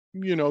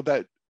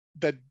 that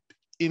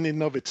in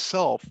and of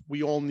itself,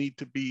 we all need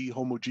to be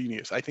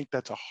homogeneous. I think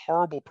that's a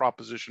horrible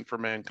proposition for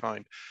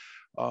mankind.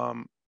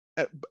 Um,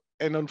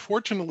 and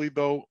unfortunately,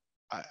 though,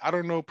 I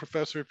don't know,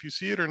 Professor, if you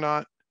see it or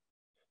not,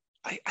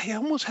 I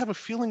almost have a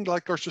feeling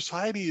like our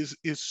society is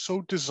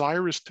so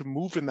desirous to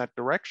move in that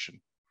direction,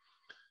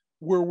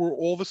 where we're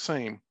all the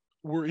same,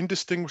 we're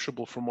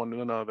indistinguishable from one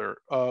another.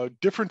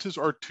 Differences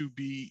are to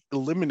be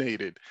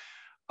eliminated,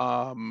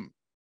 um,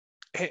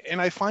 and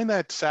I find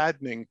that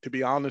saddening, to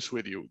be honest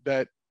with you.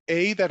 That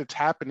A, that it's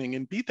happening,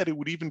 and B, that it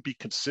would even be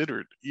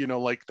considered,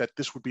 like that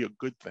this would be a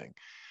good thing.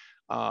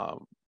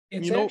 Um,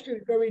 It's you know,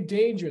 actually very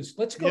dangerous.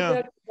 Let's go yeah,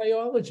 back to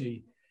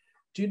biology.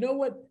 Do you know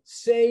what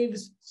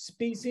saves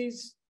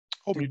species?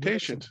 Oh, Diversity.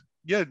 mutations.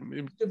 Yeah.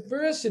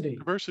 Diversity.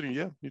 Diversity.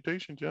 Yeah.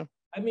 Mutations. Yeah.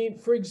 I mean,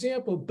 for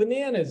example,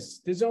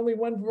 bananas. There's only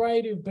one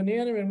variety of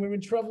banana, and we're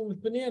in trouble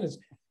with bananas.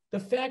 The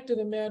fact of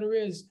the matter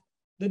is,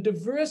 the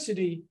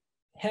diversity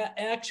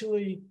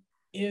actually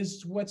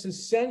is what's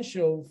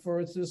essential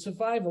for the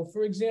survival.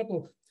 For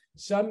example,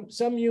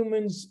 some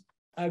humans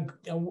are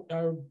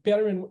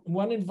better in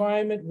one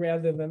environment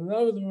rather than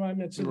another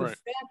environment. So the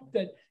fact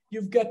that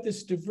you've got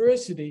this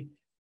diversity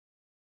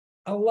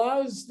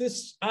allows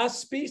our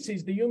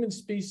species, the human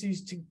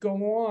species, to go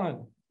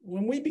on.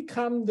 When we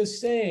become the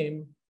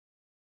same,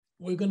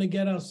 we're going to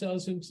get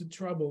ourselves into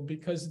trouble,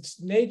 because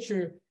it's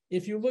nature.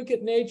 If you look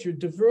at nature,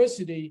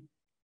 diversity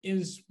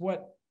is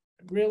what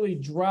really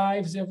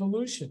drives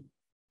evolution.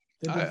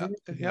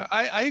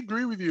 I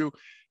agree with you.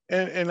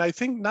 And I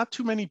think not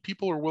too many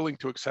people are willing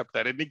to accept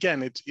that. And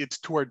again, it's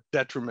to our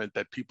detriment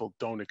that people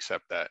don't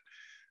accept that.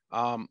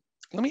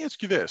 Let me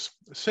ask you this.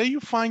 Say you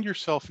find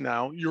yourself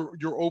now,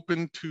 you're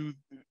open to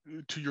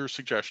your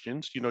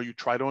suggestions. You know, you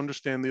try to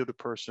understand the other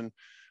person.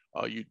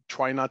 You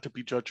try not to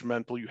be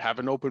judgmental. You have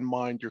an open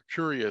mind. You're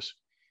curious.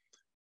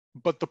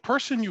 But the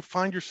person you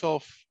find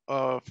yourself,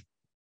 I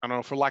don't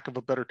know, for lack of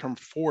a better term,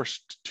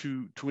 forced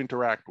to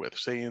interact with,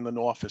 say in an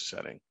office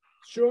setting.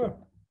 Sure.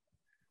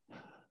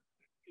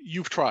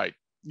 You've tried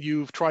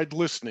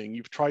listening.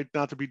 You've tried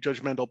not to be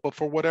judgmental. But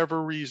for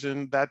whatever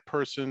reason, that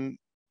person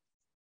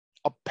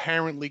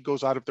apparently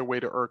goes out of their way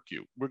to irk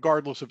you,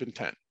 regardless of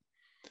intent.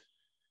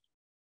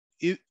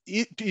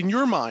 In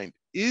your mind,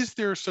 is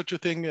there such a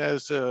thing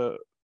as an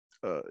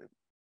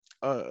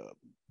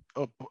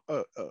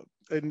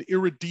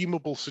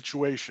irredeemable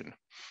situation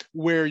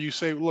where you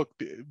say, look,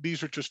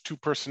 these are just two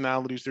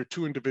personalities, they're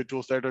two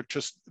individuals that are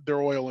just,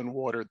 they're oil and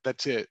water,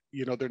 that's it,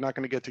 you know, they're not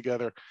going to get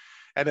together.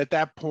 And at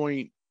that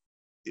point,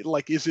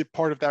 like, is it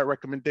part of that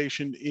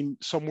recommendation in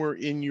somewhere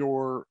in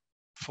your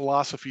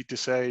philosophy to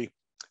say,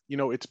 you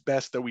know, it's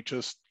best that we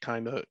just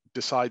kind of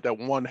decide that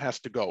one has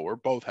to go or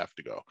both have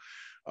to go?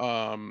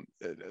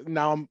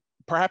 Now,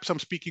 perhaps I'm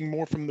speaking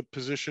more from the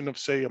position of,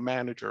 say, a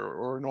manager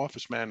or an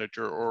office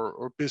manager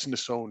or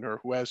business owner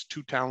who has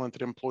two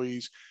talented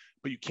employees,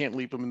 but you can't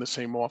leave them in the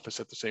same office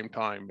at the same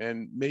time.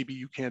 And maybe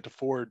you can't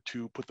afford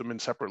to put them in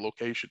separate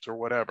locations or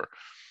whatever.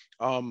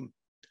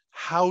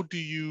 How do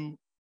you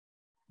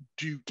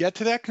get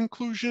to that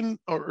conclusion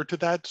or to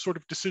that sort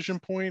of decision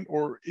point?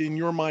 Or in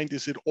your mind,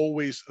 is it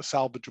always a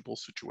salvageable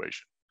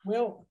situation?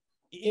 Well,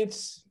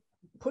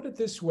 put it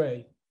this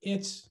way,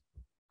 it's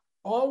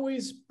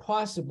always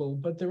possible,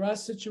 but there are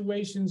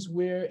situations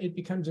where it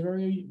becomes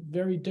very,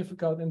 very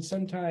difficult. And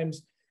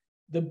sometimes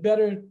the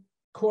better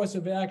course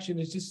of action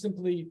is just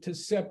simply to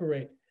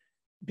separate.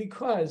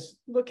 Because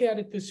look at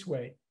it this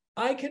way,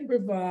 I can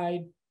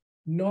provide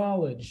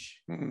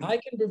knowledge, I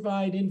can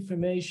provide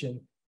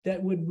information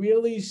that would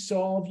really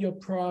solve your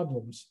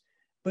problems.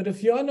 But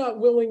if you're not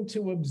willing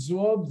to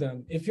absorb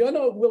them, if you're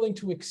not willing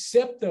to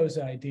accept those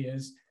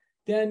ideas,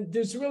 then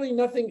there's really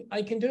nothing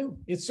I can do.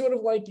 It's sort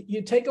of like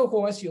you take a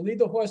horse, you lead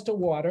the horse to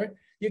water.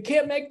 You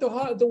can't make the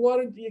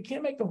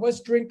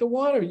horse drink the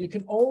water. You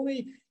can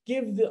only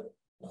give the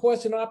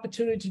horse an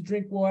opportunity to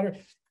drink water.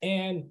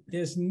 And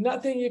there's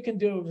nothing you can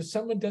do if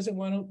someone doesn't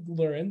want to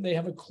learn. They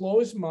have a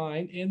closed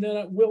mind and they're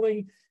not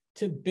willing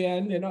to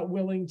bend. They're not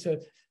willing to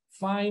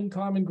find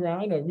common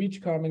ground or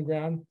reach common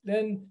ground.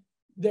 Then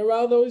there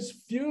are those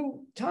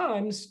few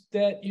times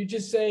that you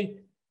just say,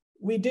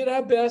 we did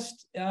our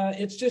best.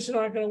 It's just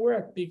not going to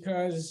work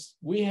because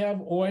we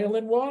have oil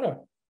and water.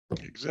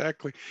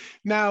 Exactly.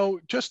 Now,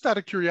 just out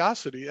of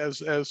curiosity,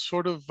 as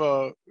sort of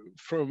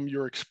from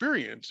your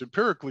experience,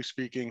 empirically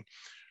speaking,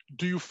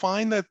 do you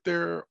find that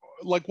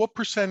like, what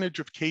percentage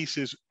of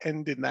cases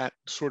end in that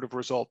sort of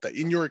result? That,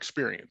 in your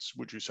experience,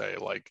 would you say,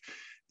 like,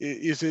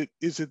 is it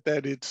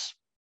that it's,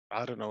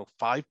 I don't know,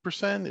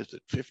 5%? Is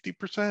it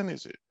 50%?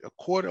 Is it a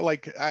quarter?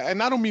 Like,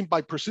 and I don't mean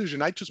by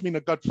precision. I just mean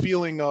a gut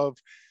feeling of,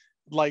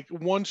 like,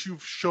 once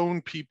you've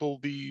shown people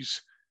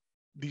these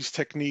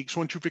techniques,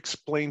 once you've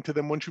explained to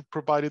them, once you've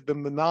provided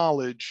them the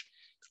knowledge,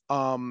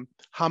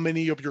 how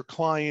many of your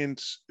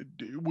clients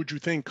would you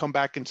think come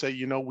back and say,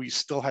 you know, we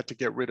still had to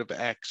get rid of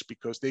X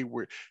because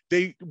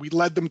we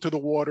led them to the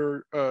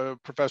water,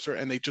 professor,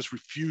 and they just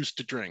refused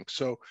to drink?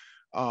 So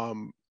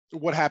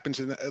what happens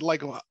in that?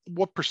 Like,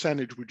 what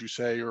percentage would you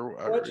say?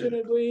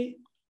 Fortunately,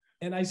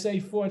 and I say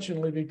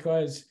fortunately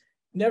because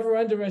never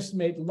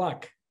underestimate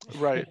luck.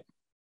 Right.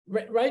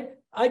 Right.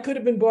 I could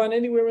have been born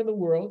anywhere in the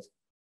world.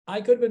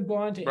 I could have been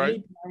born to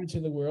any parents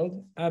in the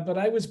world, but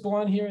I was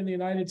born here in the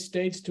United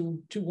States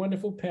to two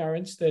wonderful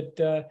parents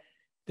that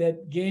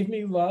gave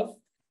me love,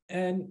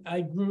 and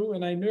I grew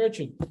and I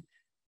nurtured.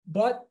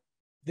 But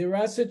there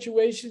are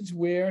situations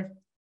where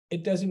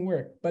it doesn't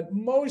work. But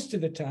most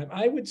of the time,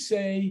 I would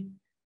say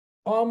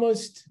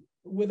almost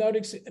without,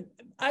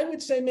 I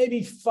would say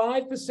maybe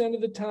 5%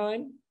 of the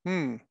time,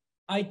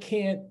 I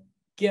can't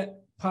get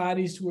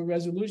parties to a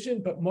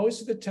resolution, but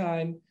most of the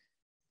time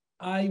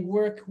I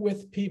work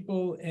with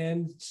people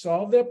and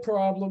solve their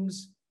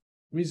problems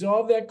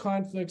resolve their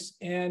conflicts,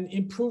 and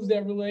improve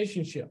their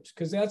relationships.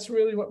 Because that's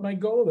really what my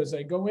goal is.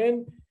 I go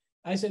in,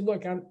 I say,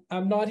 look,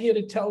 I'm not here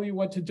to tell you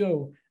what to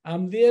do.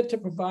 I'm there to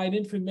provide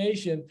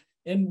information.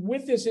 And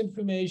with this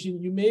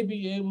information, you may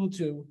be able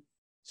to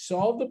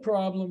solve the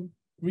problem,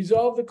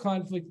 resolve the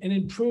conflict, and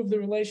improve the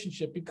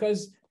relationship.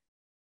 Because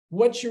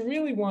what you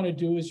really want to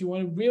do is you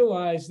want to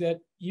realize that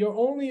you're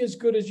only as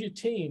good as your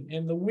team.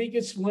 And the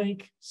weakest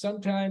link,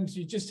 sometimes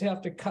you just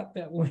have to cut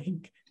that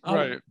link out.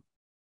 Right.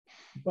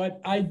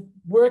 But I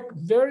work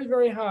very,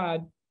 very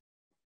hard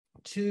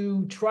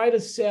to try to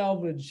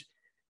salvage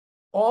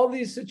all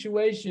these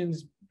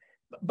situations.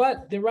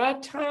 But there are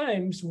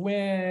times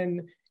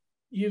when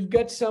you've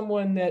got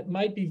someone that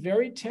might be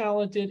very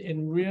talented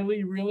and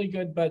really, really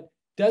good, but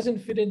doesn't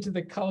fit into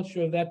the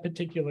culture of that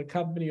particular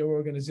company or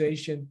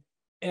organization.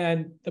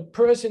 And the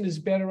person is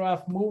better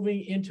off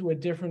moving into a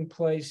different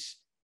place.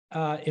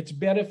 It's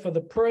better for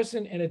the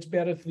person and it's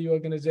better for the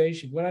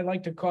organization. What I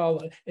like to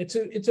call it's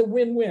a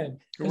win-win.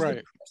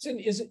 Right.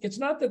 It's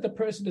not that the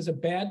person is a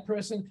bad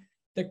person.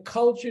 The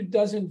culture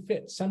doesn't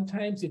fit.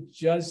 Sometimes it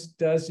just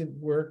doesn't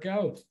work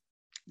out.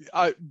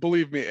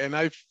 Believe me, and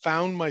I've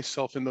found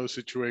myself in those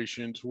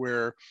situations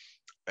where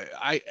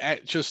I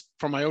just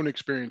from my own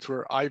experience,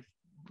 where I've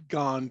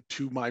gone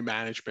to my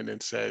management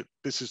and said,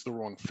 this is the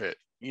wrong fit.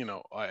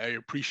 I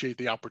appreciate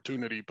the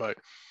opportunity, but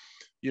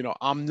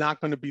I'm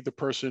not going to be the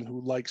person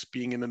who likes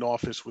being in an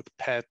office with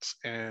pets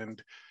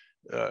and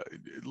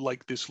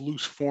like this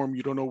loose form.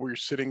 You don't know where you're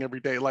sitting every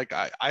day. Like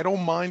I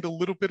don't mind a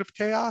little bit of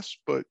chaos,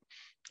 but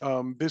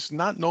this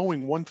not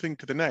knowing one thing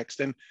to the next.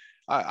 And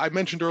I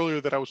mentioned earlier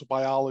that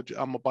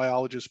I'm a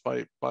biologist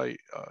by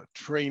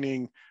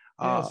training.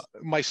 Yes.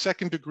 My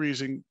second degree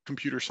is in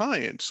computer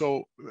science.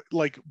 So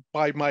like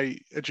by my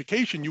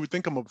education, you would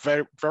think I'm a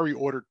very, very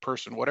ordered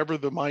person, whatever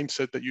the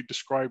mindset that you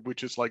described,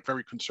 which is like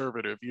very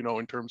conservative,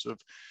 in terms of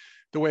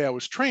the way I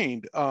was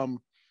trained.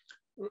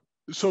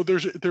 So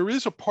there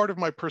is a part of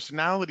my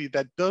personality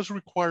that does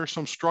require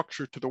some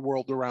structure to the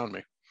world around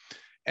me.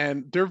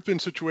 And there have been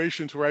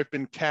situations where I've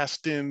been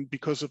cast in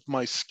because of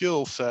my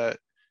skill set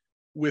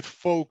with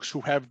folks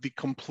who have the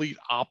complete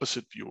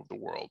opposite view of the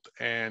world.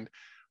 And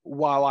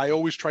while I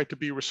always try to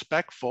be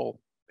respectful,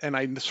 and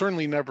I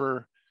certainly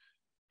never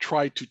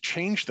try to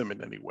change them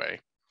in any way,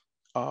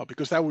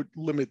 because that would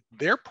limit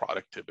their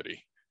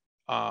productivity,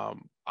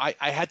 I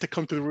had to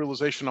come to the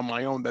realization on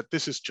my own that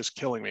this is just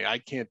killing me. I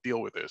can't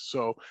deal with this.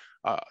 So,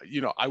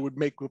 I would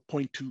make a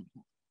point to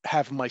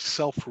have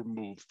myself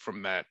removed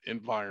from that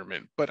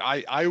environment. But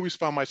I always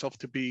found myself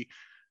to be,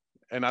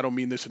 and I don't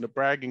mean this in a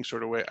bragging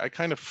sort of way, I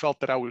kind of felt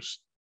that I was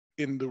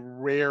in the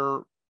rare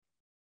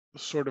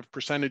sort of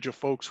percentage of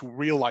folks who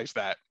realize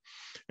that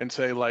and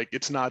say, like,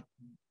 it's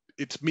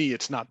me,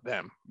 it's not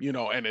them,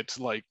 and it's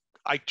like,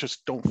 I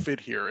just don't fit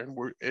here,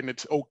 and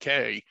it's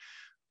okay,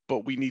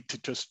 but we need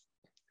to just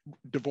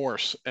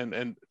divorce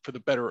and for the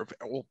better of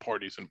all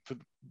parties. And for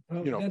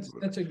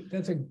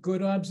that's a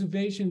good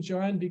observation,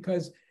 John,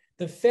 because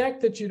the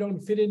fact that you don't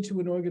fit into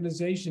an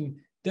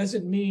organization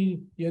doesn't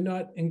mean you're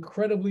not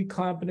incredibly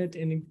competent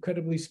and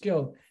incredibly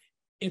skilled.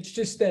 It's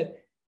just that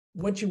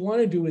what you want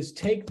to do is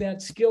take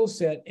that skill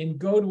set and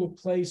go to a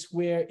place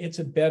where it's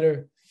a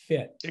better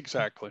fit.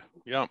 Exactly.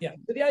 Yeah. Yeah.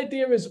 But the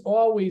idea is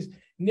always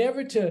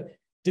never to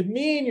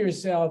demean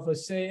yourself or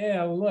say,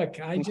 hey, look,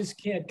 I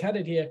just can't cut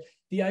it here.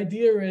 The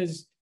idea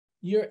is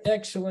you're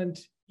excellent.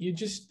 You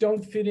just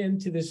don't fit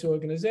into this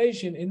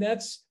organization. And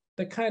that's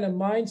the kind of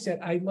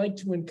mindset I like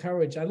to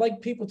encourage. I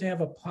like people to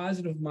have a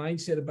positive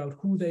mindset about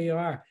who they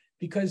are,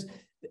 because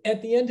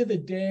at the end of the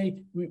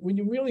day, when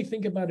you really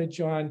think about it,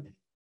 John,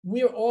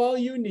 we're all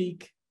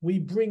unique. We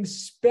bring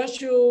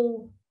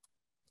special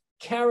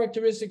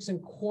characteristics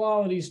and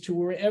qualities to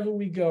wherever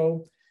we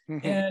go.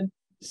 Mm-hmm. And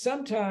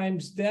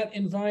sometimes that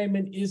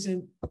environment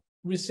isn't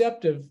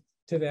receptive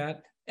to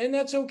that. And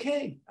that's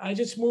okay. I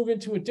just move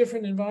into a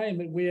different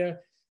environment where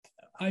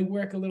I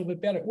work a little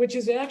bit better, which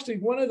is actually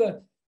one of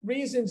the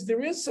reasons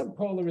there is some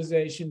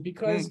polarization,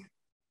 because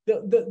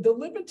the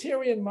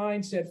libertarian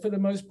mindset, for the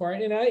most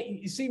part, and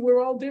you see,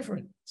 we're all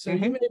different. So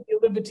you may be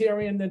a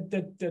libertarian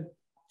that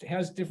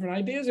has different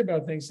ideas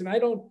about things. And I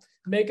don't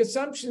make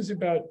assumptions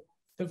about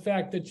the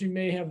fact that you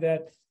may have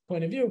that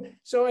point of view.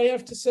 So I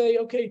have to say,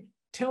 okay,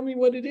 tell me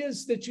what it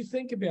is that you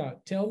think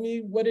about. Tell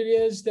me what it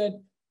is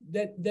that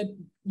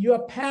you're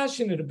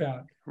passionate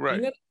about. Right.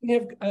 And then we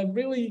have a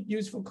really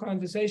useful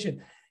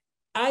conversation.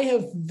 I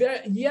have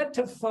yet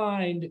to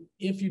find,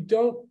 if you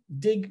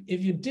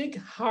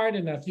dig hard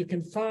enough, you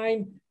can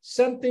find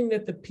something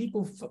that the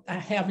people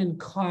have in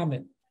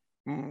common.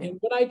 Mm-hmm. And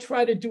what I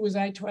try to do is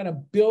I try to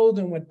build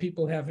on what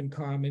people have in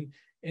common.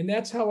 And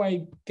that's how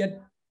I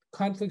get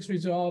conflicts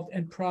resolved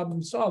and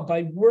problems solved,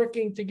 by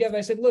working together.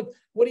 I said, look,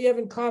 what do you have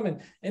in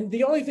common? And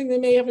the only thing they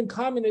may have in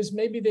common is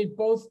maybe they're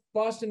both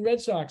Boston Red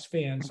Sox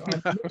fans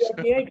or New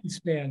York Yankees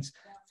fans.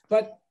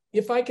 But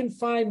if I can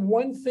find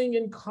one thing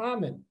in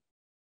common,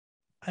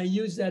 I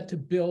use that to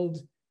build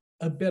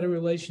a better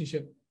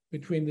relationship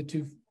between the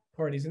two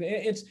parties. And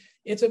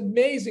it's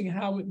amazing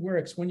how it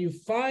works. When you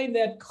find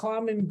that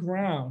common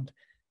ground,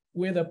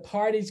 where the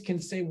parties can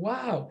say,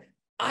 wow,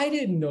 I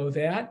didn't know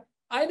that.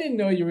 I didn't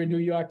know you were a New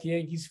York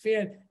Yankees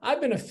fan.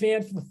 I've been a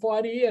fan for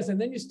 40 years. And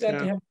then you start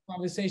to have a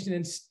conversation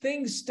and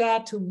things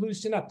start to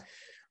loosen up.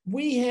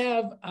 We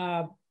have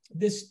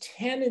this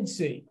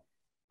tendency,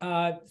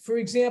 for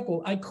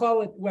example, I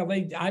call it, well,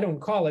 I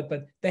don't call it,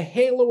 but the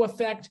halo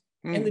effect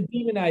and the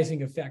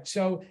demonizing effect.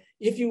 So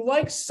if you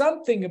like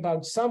something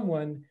about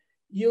someone,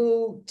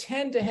 you'll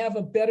tend to have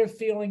a better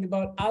feeling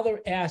about other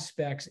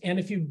aspects. And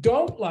if you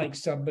don't like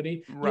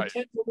somebody, you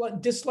tend to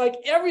dislike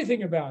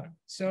everything about them.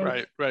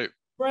 So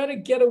try to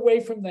get away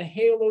from the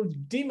halo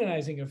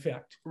demonizing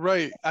effect.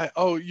 Right.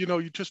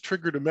 You just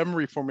triggered a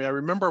memory for me. I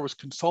remember I was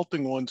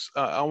consulting once.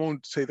 I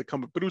won't say the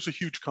company, but it was a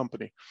huge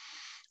company.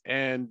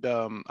 And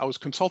I was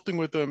consulting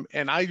with them,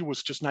 and I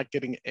was just not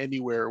getting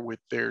anywhere with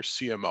their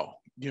CMO.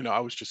 I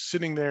was just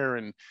sitting there,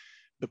 and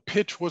the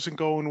pitch wasn't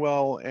going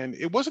well. And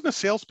it wasn't a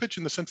sales pitch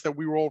in the sense that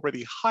we were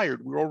already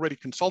hired. We were already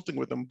consulting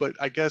with them. But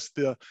I guess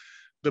the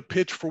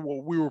pitch for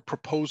what we were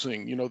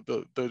proposing,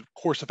 the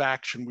course of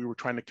action we were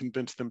trying to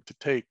convince them to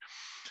take.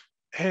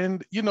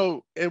 And,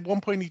 at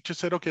one point he just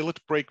said, okay,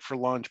 let's break for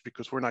lunch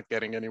because we're not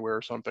getting anywhere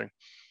or something.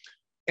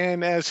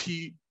 And as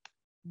he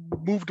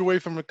moved away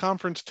from the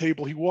conference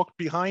table, he walked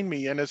behind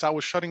me. And as I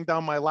was shutting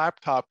down my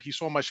laptop, he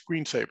saw my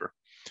screensaver,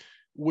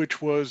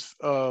 which was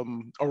a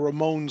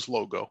Ramones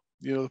logo,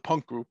 the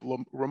punk group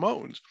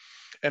Ramones.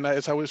 And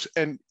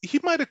and he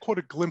might have caught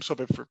a glimpse of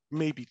it for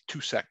maybe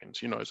 2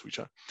 seconds, as we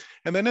shot.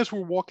 And then as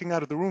we're walking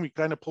out of the room, he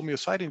kind of pulled me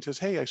aside and says,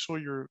 hey, I saw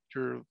your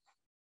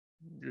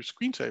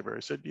screensaver.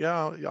 I said,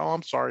 yeah,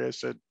 I'm sorry. I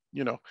said,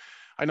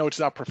 I know it's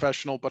not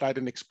professional, but I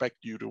didn't expect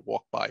you to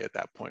walk by at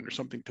that point or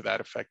something to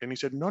that effect. And he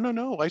said,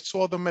 no, I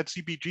saw them at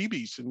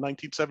CBGB's in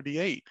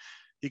 1978.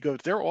 He goes,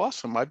 they're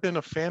awesome. I've been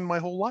a fan my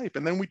whole life.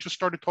 And then we just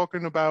started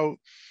talking about,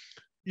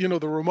 the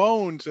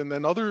Ramones and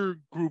then other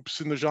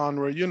groups in the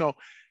genre,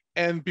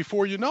 and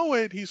before you know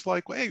it, he's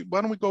like, hey, why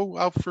don't we go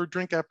out for a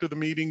drink after the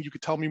meeting? You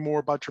could tell me more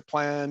about your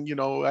plan. I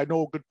know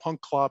a good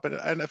punk club.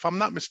 And if I'm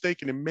not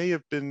mistaken, it may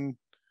have been,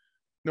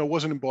 no, it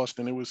wasn't in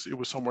Boston. It was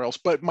somewhere else.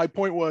 But my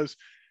point was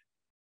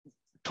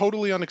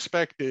totally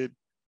unexpected,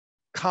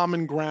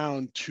 common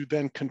ground to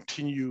then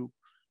continue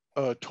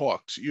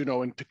talks,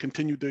 and to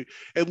continue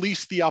at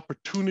least the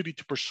opportunity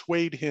to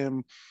persuade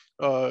him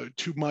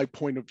to my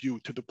point of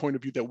view, to the point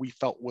of view that we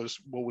felt was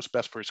what was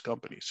best for his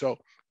company. So,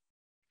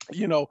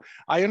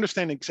 I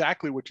understand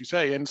exactly what you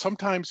say. And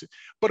sometimes,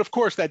 but of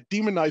course, that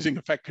demonizing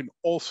effect can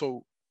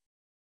also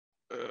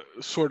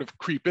sort of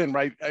creep in,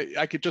 right?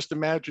 I could just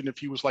imagine if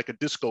he was like a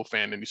disco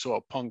fan and he saw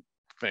a punk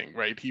thing,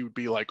 right? He would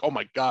be like, "Oh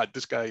my God,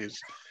 this guy is,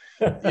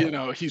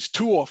 he's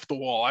too off the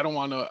wall. I don't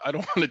want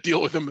to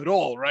deal with him at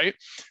all," right?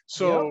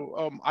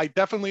 So I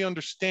definitely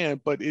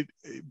understand, but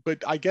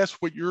I guess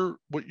what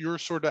you're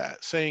sort of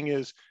saying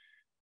is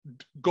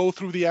go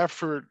through the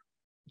effort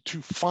to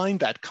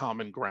find that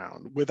common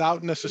ground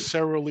without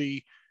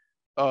necessarily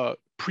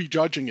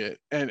prejudging it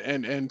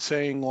and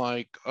saying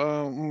like,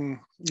 or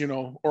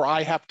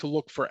I have to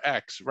look for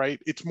X, right?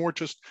 It's more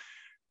just,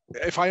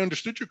 if I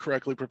understood you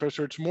correctly,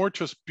 Professor, it's more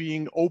just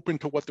being open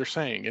to what they're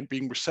saying and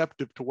being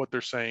receptive to what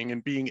they're saying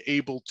and being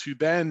able to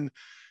then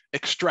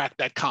extract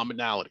that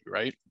commonality,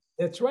 right?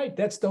 That's right.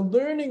 That's the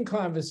learning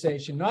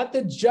conversation, not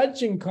the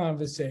judging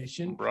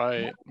conversation,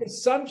 right? Not the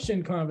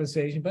assumption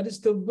conversation, but it's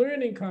the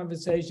learning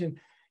conversation.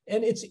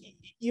 And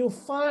you'll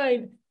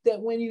find that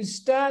when you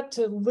start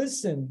to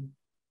listen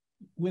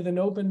with an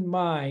open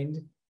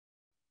mind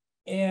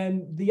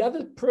and the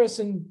other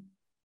person,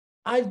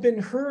 I've been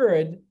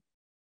heard,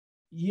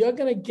 you're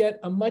going to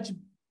get a much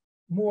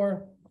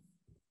more,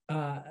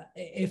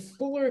 a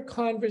fuller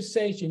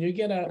conversation. You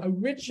get a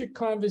richer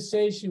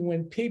conversation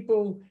when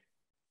people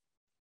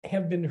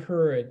have been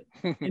heard.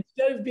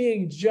 Instead of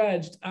being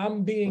judged,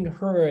 I'm being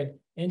heard,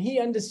 and he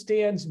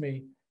understands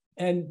me.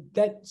 And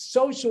that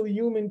social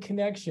human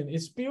connection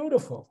is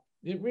beautiful.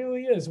 It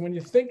really is when you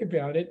think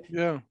about it.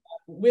 Yeah.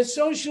 We're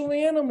social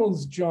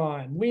animals,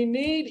 John. We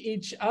need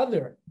each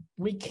other.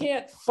 We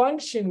can't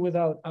function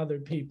without other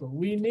people.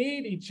 We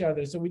need each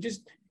other. So we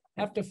just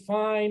have to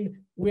find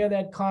where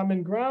that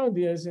common ground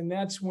is. And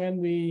that's when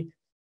we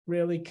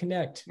really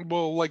connect.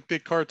 Well, like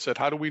Descartes said,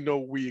 how do we know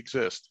we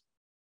exist?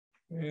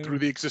 Through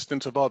the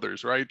existence of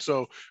others, right?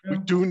 So we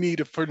do need,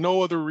 if for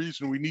no other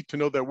reason, we need to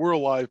know that we're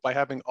alive by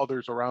having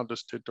others around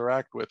us to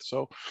interact with.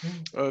 So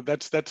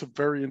that's a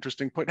very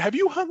interesting point. Have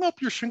you hung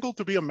up your shingle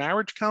to be a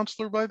marriage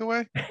counselor, by the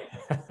way?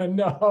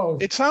 No.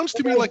 It sounds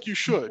to me like you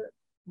should.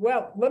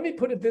 Well, let me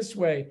put it this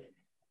way.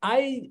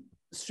 I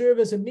serve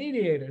as a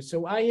mediator.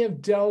 So I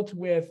have dealt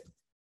with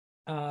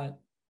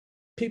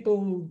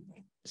people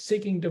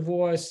seeking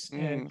divorce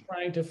and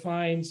trying to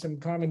find some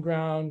common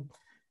ground.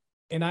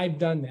 And I've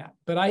done that,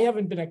 but I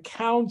haven't been a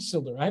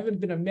counselor. I haven't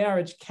been a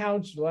marriage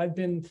counselor. I've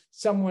been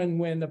someone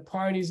when the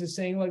parties are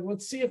saying, like,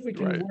 let's see if we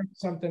can work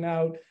something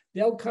out.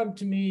 They'll come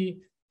to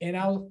me and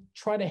I'll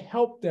try to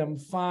help them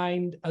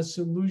find a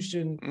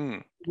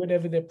solution,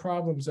 whatever their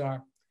problems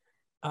are.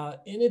 And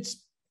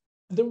it's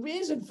the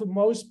reason for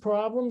most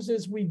problems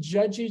is we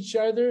judge each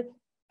other.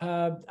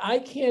 I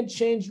can't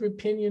change your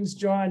opinions,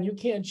 John. You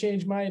can't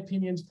change my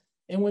opinions.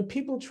 And when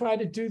people try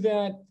to do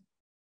that,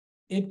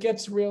 it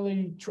gets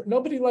really,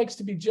 nobody likes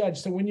to be judged.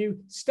 So when you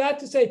start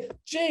to say,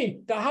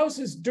 gee, the house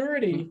is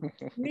dirty,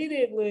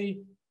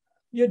 immediately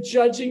you're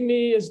judging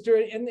me as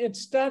dirty, and it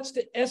starts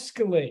to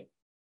escalate.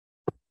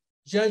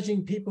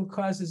 Judging people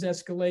causes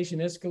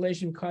escalation.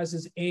 Escalation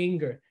causes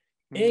anger.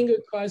 Anger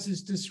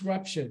causes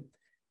disruption.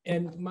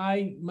 And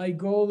my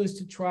goal is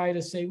to try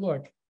to say,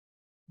 look,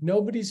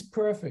 nobody's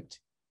perfect.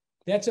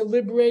 That's a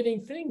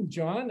liberating thing,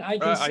 John. I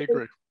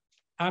agree.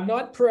 I'm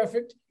not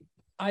perfect.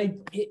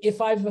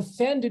 If I've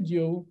offended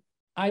you,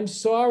 I'm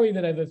sorry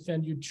that I've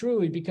offended you,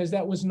 truly, because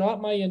that was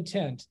not my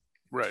intent.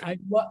 Right.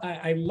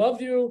 I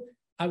love you.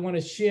 I want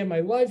to share my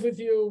life with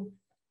you.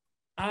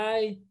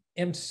 I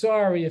am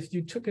sorry if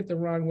you took it the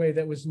wrong way.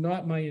 That was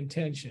not my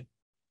intention.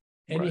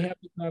 And you have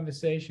the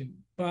conversation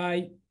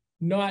by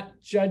not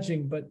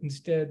judging, but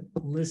instead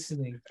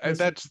listening. And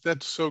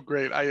that's so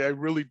great. I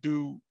really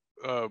do.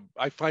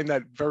 I find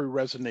that very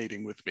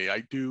resonating with me.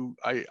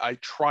 I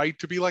try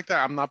to be like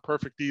that. I'm not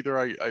perfect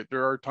either.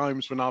 There are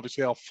times when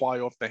obviously I'll fly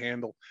off the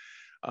handle.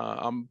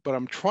 But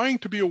I'm trying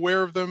to be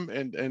aware of them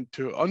and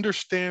to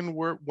understand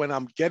when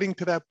I'm getting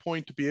to that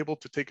point, to be able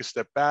to take a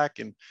step back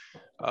and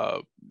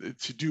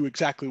to do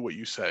exactly what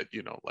you said.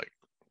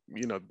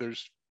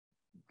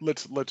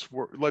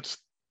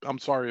 I'm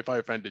sorry if I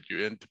offended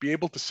you, and to be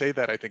able to say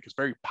that, I think, is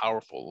very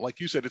powerful. Like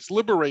you said, it's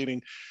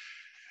liberating,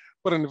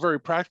 but in a very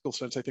practical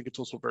sense, I think it's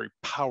also very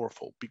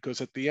powerful,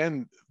 because at the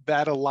end,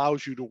 that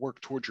allows you to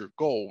work towards your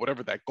goal,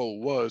 whatever that goal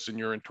was in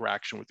your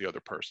interaction with the other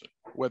person,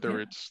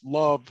 whether it's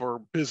love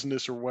or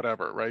business or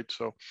whatever, right?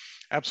 So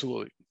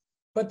absolutely.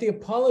 But the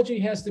apology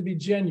has to be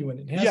genuine.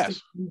 It has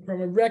to be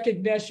from a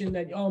recognition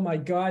that, oh my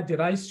God, did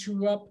I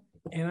screw up?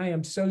 And I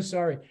am so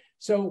sorry.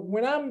 So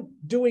when I'm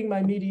doing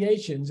my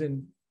mediations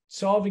and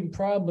solving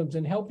problems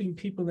and helping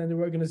people in their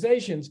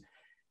organizations,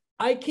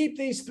 I keep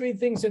these three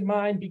things in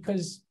mind,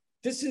 because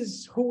this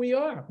is who we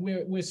are.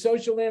 We're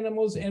social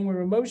animals and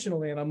we're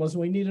emotional animals.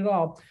 We need it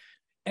all.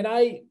 And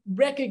I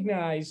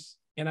recognize,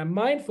 and I'm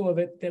mindful of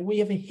it, that we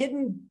have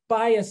hidden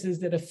biases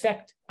that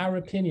affect our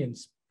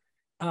opinions.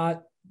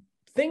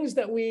 Things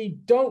that we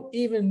don't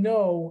even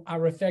know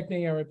are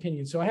affecting our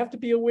opinions. So I have to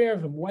be aware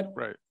of them. What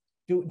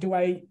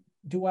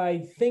do I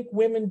think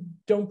women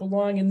don't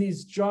belong in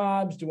these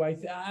jobs?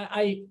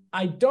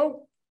 I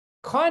don't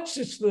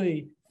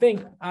consciously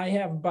think I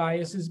have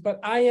biases, but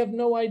I have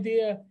no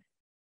idea.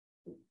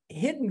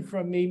 Hidden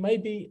from me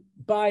might be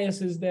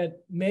biases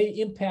that may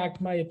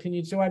impact my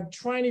opinion. So I'm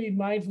trying to be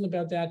mindful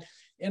about that.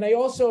 And I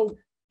also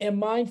am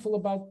mindful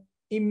about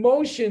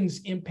emotions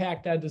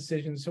impact our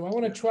decisions. So I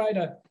want to try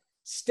to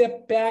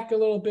step back a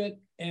little bit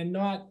and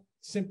not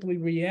simply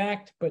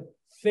react, but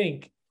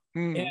think.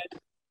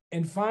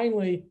 And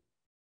finally,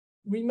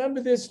 remember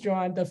this,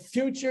 John, the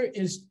future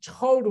is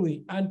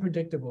totally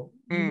unpredictable.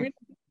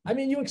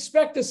 You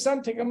expect the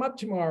sun to come up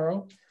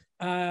tomorrow.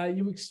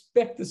 You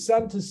expect the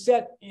sun to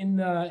set in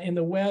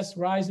the west,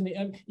 rise in the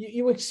end.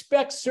 You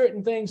expect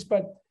certain things,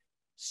 but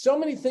so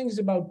many things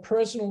about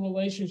personal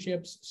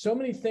relationships, so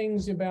many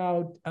things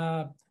about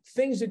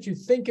things that you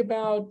think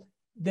about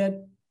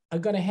that are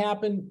going to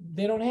happen,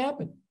 they don't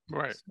happen.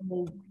 Right.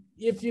 So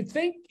if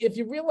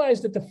you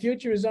realize that the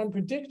future is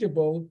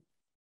unpredictable,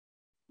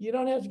 you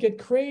don't have to get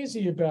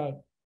crazy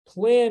about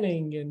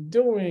planning and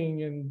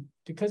doing, and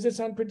because it's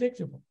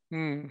unpredictable.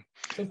 So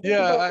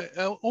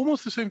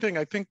almost the same thing.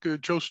 I think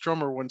Joe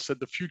Strummer once said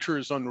the future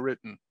is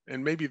unwritten,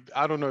 and maybe,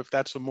 I don't know if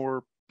that's a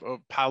more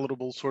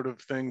palatable sort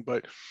of thing,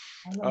 but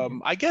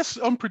I guess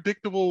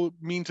unpredictable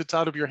means it's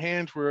out of your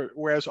hands,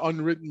 whereas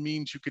unwritten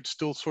means you could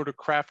still sort of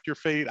craft your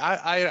fate.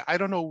 I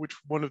don't know which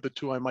one of the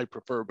two I might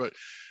prefer, but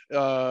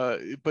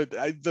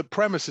the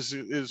premise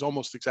is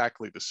almost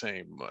exactly the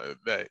same.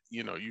 That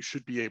you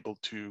should be able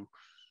to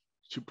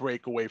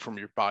break away from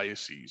your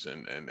biases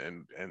and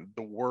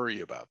the worry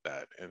about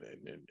that and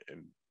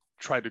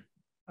try to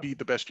be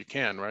the best you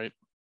can, right?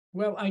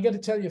 Well, I got to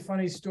tell you a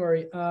funny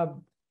story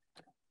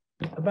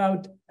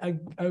about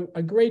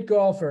a great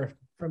golfer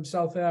from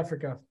South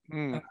Africa.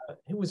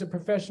 He was a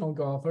professional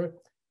golfer,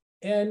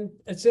 and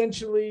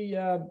essentially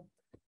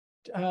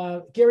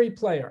Gary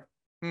Player.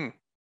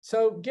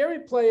 So Gary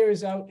Player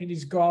is out and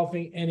he's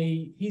golfing, and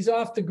he's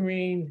off the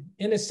green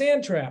in a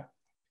sand trap,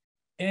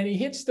 and he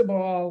hits the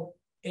ball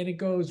and it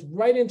goes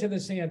right into the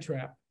sand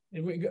trap,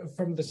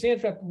 from the sand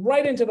trap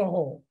right into the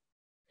hole.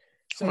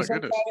 So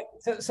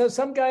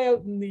some guy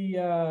out in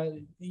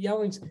the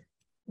yelling,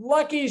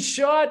 "Lucky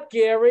shot,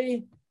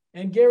 Gary!"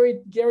 And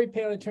Gary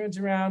Player turns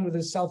around with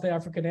his South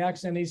African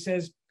accent. He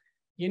says,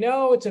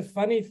 "It's a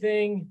funny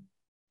thing.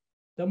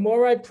 The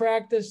more I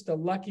practice, the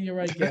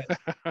luckier I get."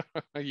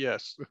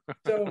 Yes.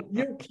 So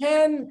you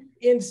can,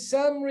 in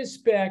some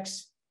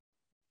respects,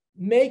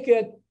 make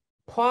it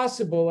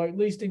possible, or at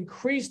least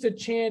increase the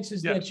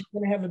chances that you're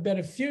going to have a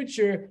better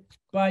future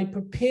by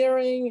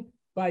preparing,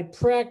 by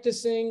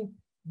practicing,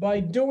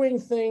 by doing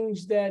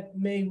things that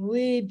may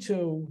lead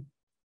to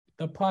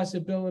the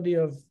possibility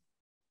of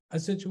a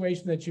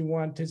situation that you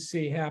want to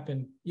see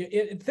happen.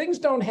 Things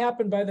don't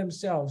happen by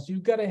themselves.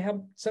 You've got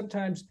to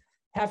sometimes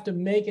have to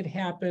make it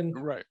happen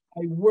Right.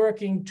 by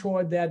working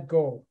toward that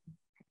goal.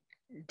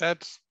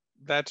 That's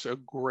a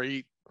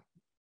great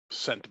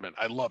sentiment.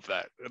 I love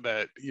that,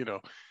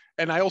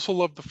 and I also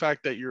love the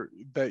fact that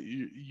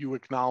you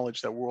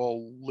acknowledge that we're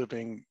all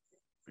living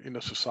in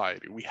a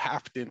society. We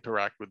have to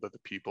interact with other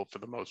people for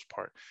the most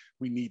part.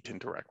 We need to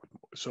interact with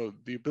more. So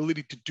the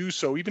ability to do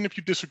so, even if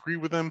you disagree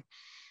with them,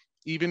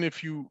 even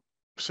if you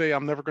say,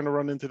 I'm never going to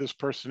run into this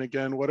person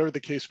again, whatever the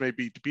case may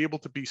be, to be able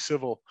to be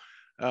civil.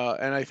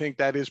 And I think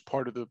that is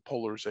part of the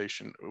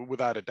polarization,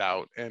 without a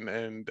doubt.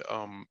 And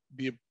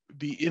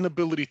the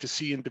inability to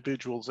see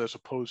individuals as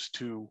opposed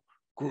to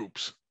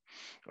groups.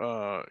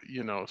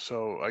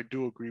 So I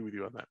do agree with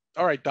you on that.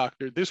 All right,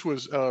 Doctor,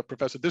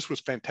 Professor, this was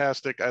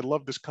fantastic. I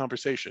love this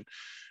conversation.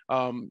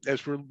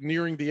 As we're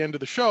nearing the end of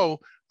the show,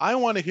 I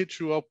want to hit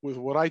you up with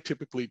what I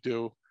typically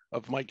do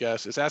of my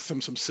guests, is ask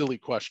them some silly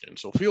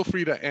questions. So feel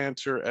free to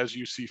answer as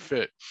you see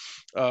fit.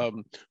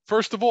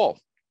 First of all,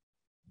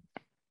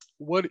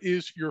 what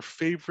is your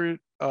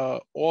favorite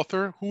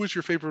author? Who is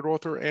your favorite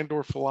author and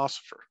or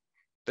philosopher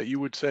that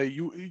you would say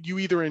you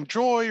either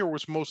enjoy or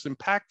was most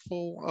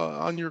impactful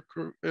on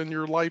in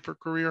your life or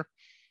career?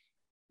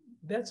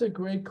 That's a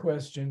great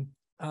question.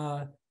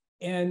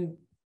 And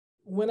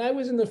when I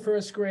was in the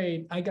first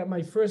grade, I got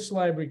my first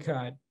library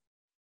card.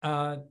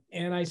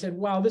 And I said,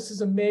 wow, this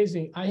is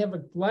amazing. I have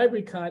a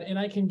library card and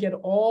I can get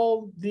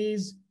all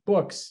these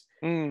books.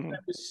 I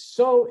was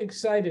so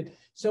excited.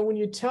 So when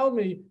you tell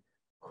me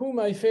who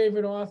my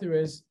favorite author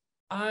is,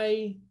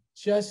 I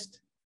just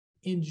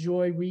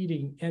enjoy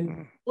reading.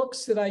 And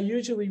books that I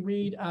usually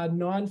read are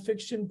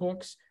nonfiction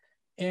books,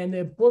 and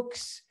they're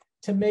books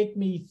to make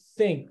me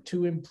think,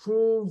 to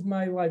improve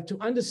my life, to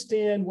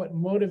understand what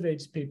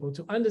motivates people,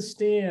 to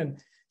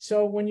understand.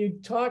 So when you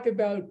talk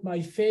about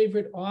my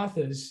favorite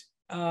authors,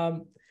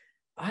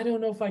 I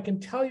don't know if I can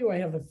tell you I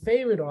have a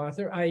favorite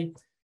author. I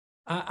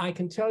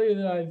can tell you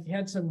that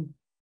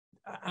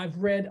I've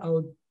read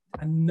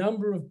a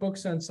number of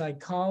books on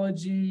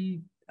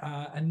psychology,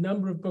 a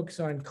number of books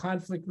on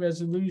conflict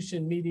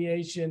resolution,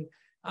 mediation.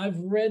 I've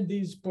read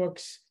these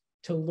books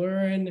to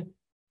learn,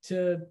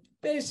 to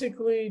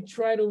basically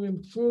try to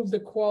improve the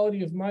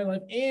quality of my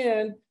life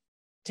and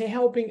to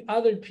helping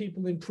other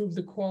people improve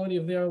the quality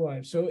of their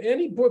lives. So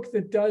any book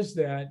that does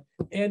that,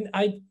 and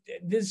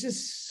there's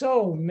just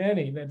so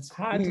many that's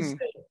hard to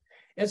say.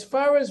 As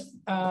far as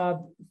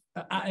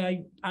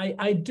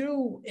I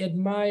do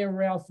admire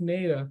Ralph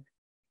Nader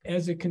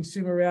as a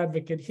consumer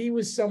advocate. He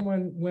was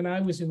someone, when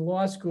I was in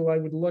law school, I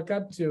would look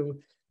up to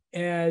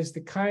as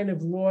the kind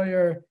of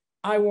lawyer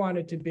I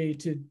wanted to be,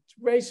 to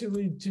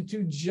basically to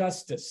do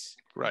justice.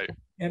 Right.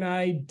 And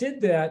I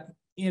did that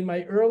in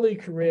my early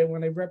career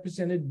when I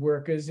represented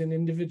workers in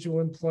individual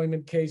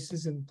employment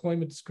cases and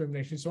employment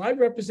discrimination. So I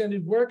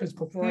represented workers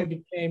before I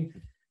became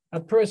a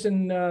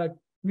person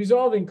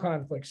resolving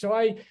conflict. So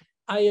I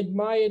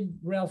admired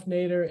Ralph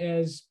Nader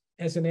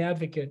as an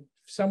advocate,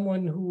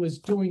 someone who was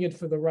doing it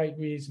for the right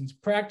reasons,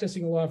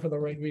 practicing law for the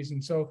right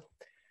reasons. So,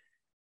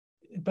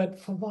 but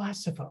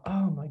philosopher,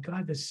 oh my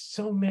God, there's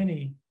so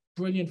many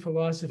brilliant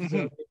philosophers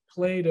out there.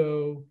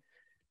 Plato,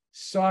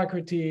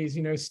 Socrates,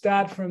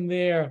 start from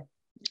there.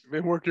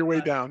 And work your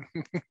way down.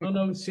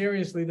 No,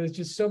 seriously, there's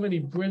just so many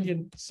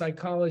brilliant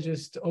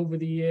psychologists over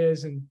the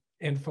years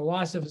and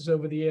philosophers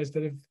over the years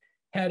that have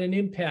had an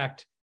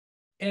impact.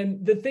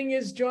 And the thing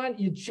is, John,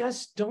 you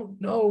just don't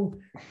know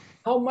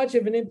how much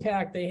of an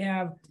impact they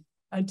have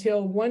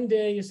until one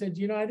day you said,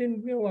 I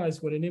didn't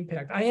realize what an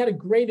impact. I had a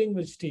great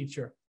English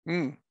teacher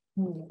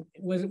who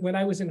was, when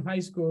I was in high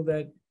school,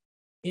 that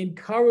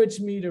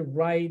encouraged me to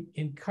write,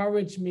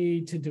 encouraged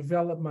me to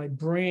develop my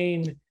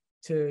brain,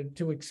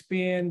 to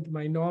expand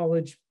my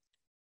knowledge.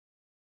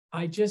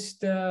 I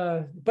just,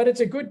 but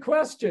it's a good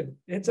question.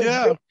 It's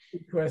a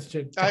good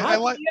question. I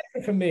like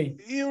it for me.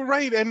 You're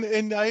right,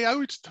 and I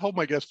always tell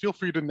my guests, feel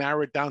free to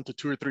narrow it down to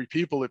 2 or 3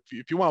 people if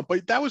you want.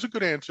 But that was a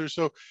good answer.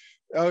 So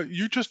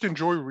you just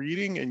enjoy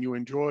reading, and you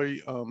enjoy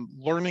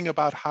learning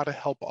about how to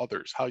help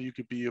others, how you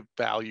could be of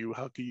value,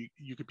 how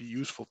you could be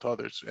useful to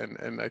others,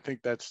 and I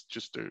think that's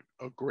just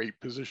a great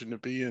position to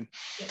be in.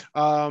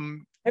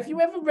 Have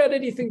you ever read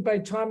anything by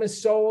Thomas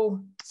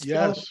Sowell?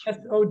 Yes.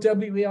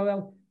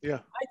 Sowell. Yeah.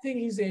 I think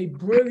he's a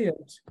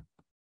brilliant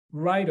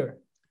writer.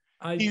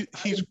 I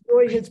he's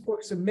enjoy his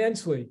books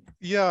immensely.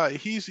 Yeah,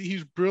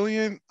 he's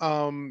brilliant.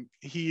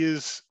 He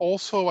is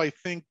also, I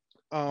think,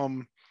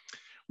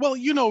 well,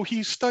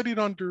 he studied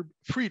under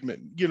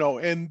Friedman,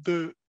 and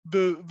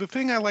the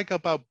thing I like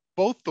about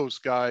both those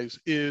guys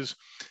is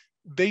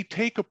they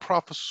take a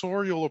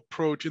professorial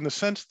approach in the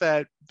sense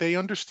that they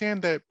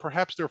understand that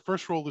perhaps their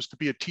first role is to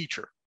be a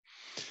teacher.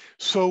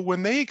 So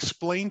when they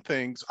explain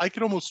things, I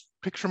could almost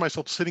picture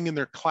myself sitting in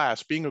their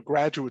class, being a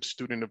graduate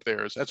student of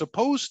theirs, as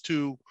opposed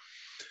to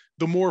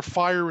the more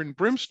fire and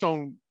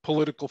brimstone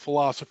political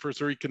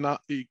philosophers or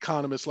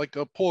economists like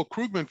Paul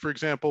Krugman, for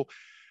example.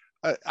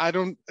 I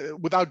don't,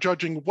 without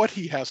judging what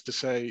he has to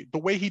say, the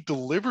way he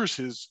delivers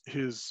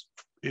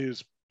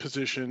his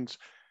positions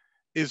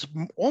is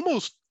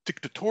almost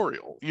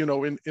dictatorial, you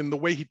know, in the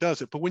way he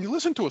does it. But when you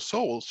listen to a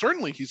Sowell,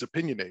 certainly he's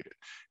opinionated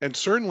and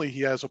certainly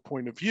he has a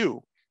point of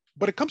view,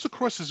 but it comes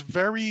across as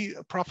very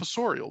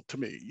professorial to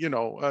me. You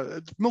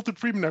know, Milton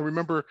Friedman, I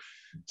remember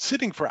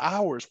sitting for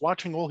hours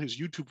watching all his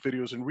YouTube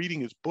videos and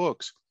reading his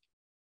books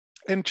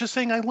and just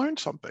saying, I learned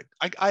something.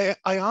 I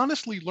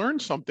honestly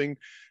learned something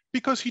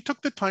because he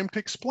took the time to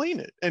explain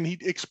it, and he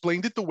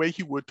explained it the way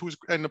he would to his,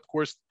 and of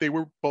course they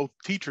were both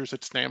teachers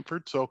at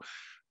Stanford. So,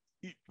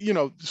 you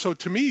know, so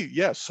to me,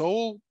 yes,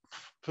 Sowell,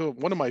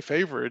 one of my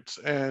favorites,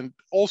 and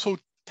also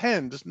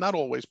tends, not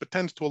always, but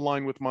tends to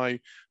align with my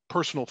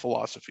personal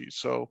philosophies.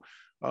 So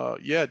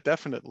yeah,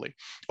 definitely.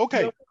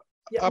 Okay. No,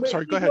 yeah, I'm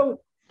sorry, go ahead.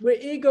 We're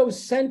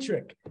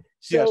egocentric.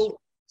 Yes.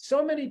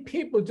 So many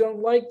people don't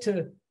like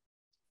to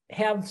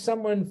have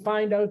someone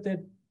find out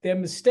that they're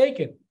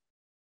mistaken.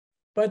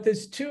 But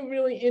there's two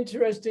really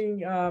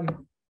interesting,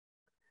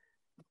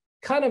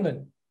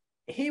 Kahneman,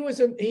 he's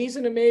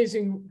an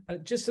amazing,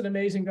 just an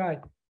amazing guy.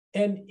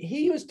 And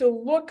he used to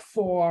look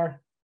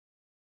for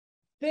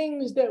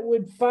things that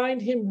would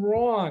find him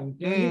wrong.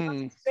 You know, he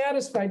wasn't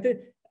satisfied.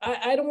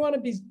 I don't want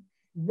to be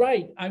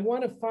right. I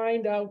want to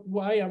find out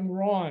why I'm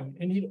wrong.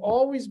 And he'd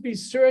always be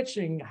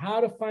searching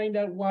how to find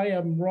out why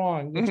I'm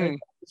wrong, which I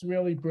thought was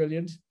really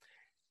brilliant.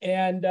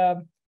 And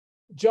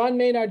John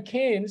Maynard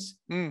Keynes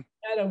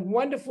had a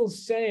wonderful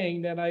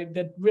saying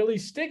that really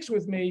sticks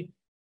with me.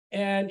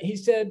 And he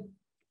said,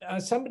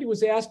 somebody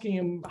was asking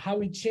him how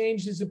he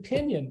changed his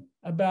opinion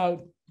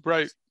about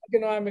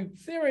economic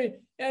theory.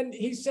 And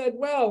he said,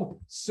 well,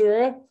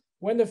 sir,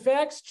 when the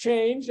facts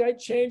change, I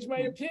change my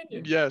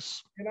opinion.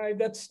 Yes. And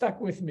that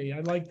stuck with me. I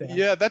like that.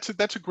 Yeah, that's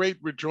a great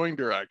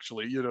rejoinder,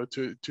 actually. You know,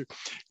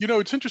 you know,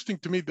 it's interesting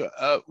to me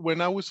that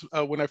when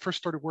I first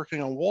started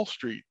working on Wall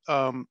Street,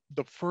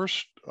 the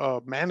first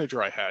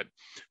manager I had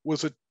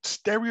was a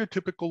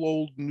stereotypical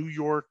old New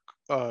York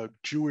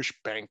Jewish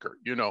banker,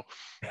 you know,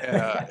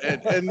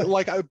 and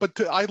like,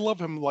 I love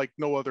him like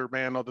no other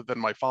man other than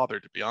my father,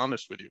 to be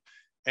honest with you.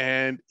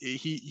 And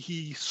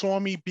he saw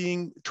me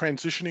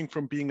transitioning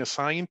from being a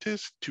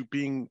scientist to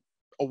being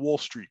a Wall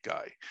Street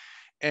guy.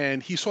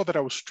 And he saw that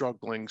I was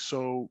struggling.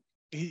 So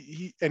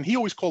he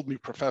always called me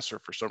professor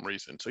for some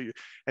reason. So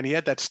and he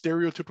had that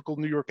stereotypical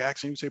New York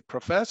accent. He would say,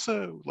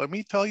 Professor, let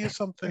me tell you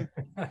something.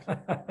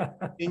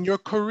 In your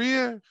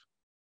career,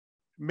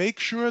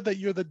 make sure that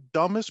you're the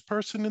dumbest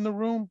person in the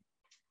room.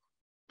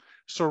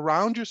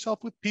 Surround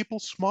yourself with people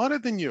smarter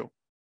than you.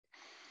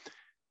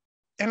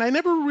 And I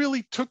never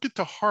really took it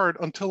to heart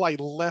until I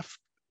left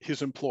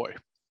his employ.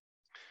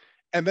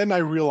 And then I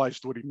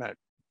realized what he meant.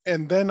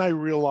 And then I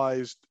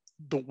realized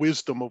the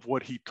wisdom of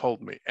what he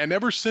told me. And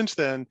ever since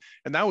then,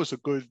 and that was a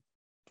good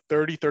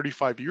 30,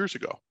 35 years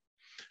ago,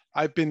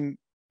 I've been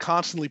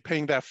constantly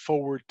paying that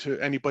forward to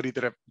anybody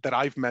that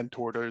I've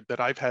mentored or that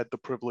I've had the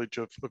privilege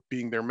of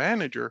being their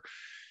manager,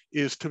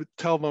 is to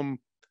tell them,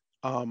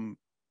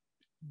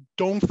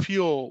 don't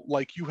feel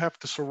like you have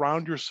to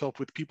surround yourself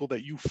with people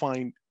that you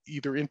find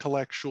either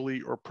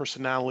intellectually or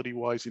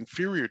personality-wise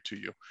inferior to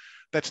you.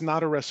 That's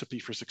not a recipe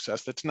for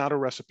success. That's not a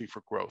recipe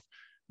for growth.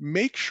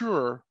 Make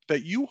sure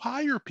that you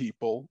hire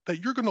people that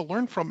you're going to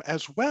learn from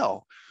as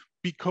well,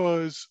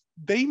 because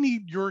they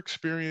need your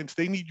experience,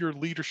 they need your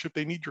leadership,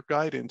 they need your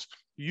guidance.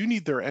 You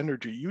need their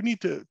energy. You need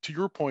to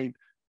your point,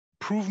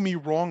 prove me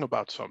wrong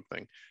about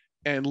something,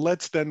 and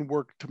let's then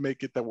work to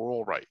make it that we're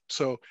all right.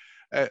 So,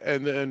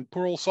 and then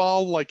poor old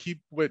Saul, like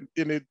he went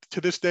in it to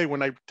this day,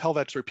 when I tell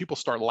that story, people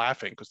start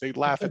laughing because they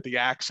laugh at the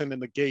accent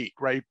and the gait,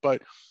 right?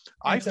 But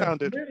I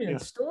found it.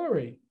 Brilliant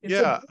story. It's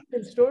a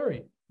brilliant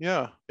story.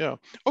 Yeah.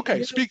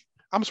 Okay.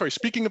 I'm sorry.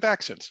 Speaking of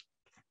accents,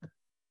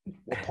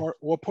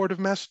 what part of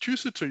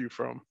Massachusetts are you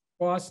from?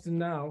 Boston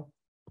now.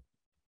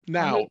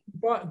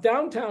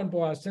 Downtown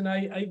Boston.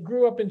 I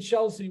grew up in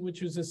Chelsea,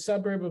 which was a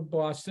suburb of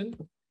Boston,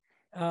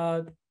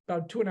 about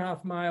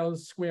 2.5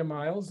 square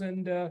miles.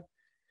 And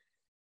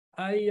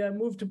I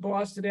moved to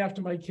Boston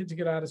after my kids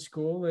got out of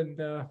school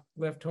and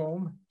left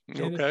home.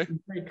 Okay.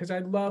 Because I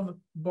love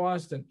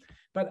Boston.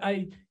 But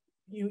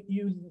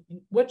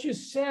what you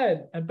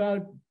said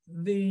about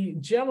the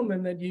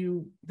gentleman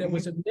that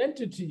was a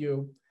mentor to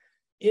you,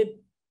 it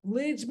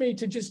leads me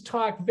to just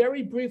talk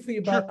very briefly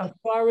about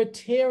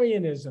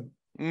authoritarianism.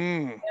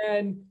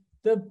 And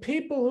the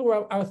people who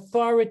are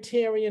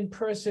authoritarian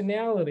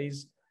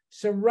personalities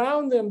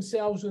surround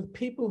themselves with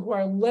people who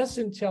are less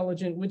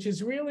intelligent, which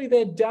is really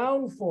their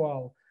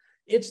downfall.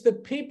 It's the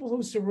people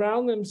who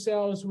surround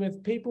themselves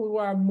with people who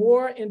are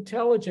more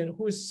intelligent,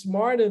 who are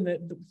smarter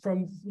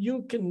from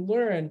you can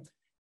learn.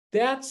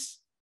 That's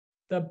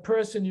the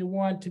person you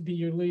want to be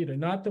your leader,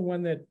 not the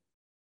one that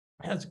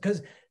has,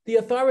 because the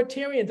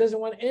authoritarian doesn't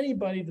want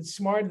anybody that's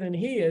smarter than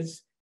he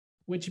is,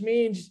 which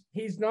means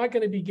he's not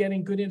going to be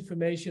getting good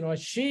information, or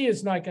she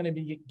is not going to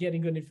be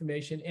getting good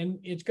information, and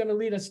it's going to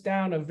lead us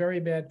down a very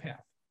bad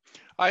path.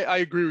 I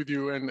agree with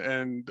you,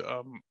 and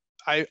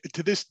I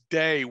to this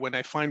day, when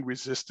I find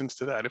resistance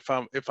to that,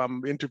 if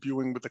I'm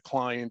interviewing with a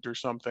client or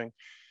something,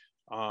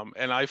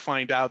 and I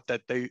find out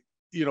that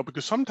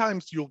because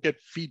sometimes you'll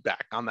get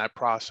feedback on that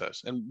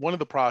process. And one of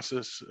the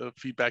process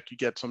feedback you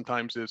get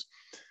sometimes is,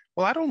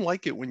 well, I don't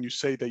like it when you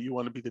say that you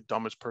want to be the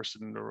dumbest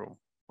person in the room.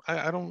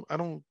 I don't,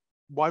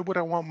 why would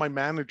I want my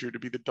manager to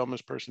be the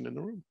dumbest person in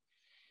the room?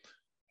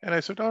 And I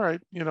said, all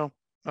right,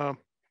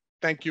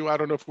 thank you. I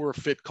don't know if we're a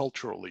fit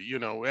culturally,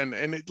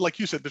 and like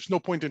you said, there's no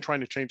point in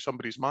trying to change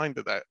somebody's mind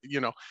to that,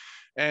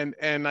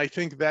 and I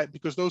think that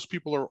because those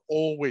people are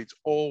always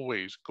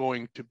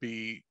going to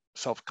be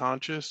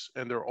self-conscious,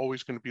 and they're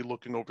always going to be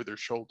looking over their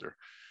shoulder,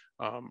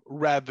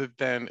 rather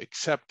than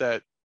accept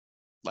that,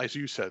 as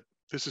you said,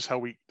 this is how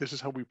we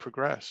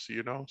progress,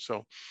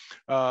 So,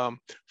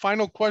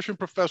 final question,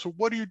 Professor,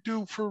 what do you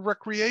do for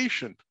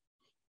recreation?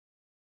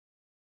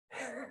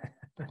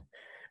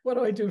 What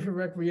do I do for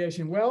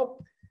recreation?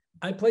 Well,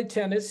 I play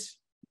tennis.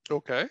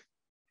 Okay.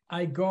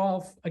 I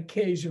golf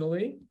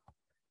occasionally.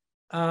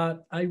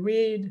 I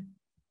read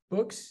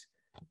books.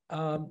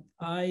 I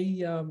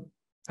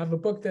have a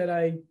book that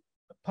I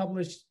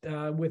published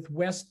with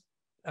West,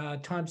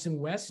 Thompson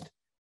West,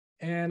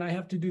 and I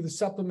have to do the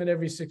supplement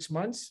every 6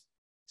 months.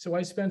 So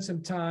I spent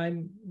some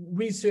time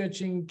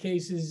researching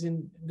cases.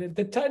 And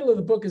the title of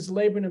the book is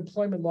Labor and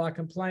Employment Law,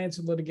 Compliance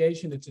and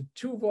Litigation. It's a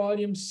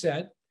 2-volume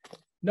set.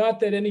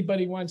 Not that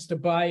anybody wants to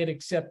buy it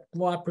except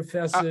law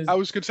professors. I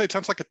was going to say, it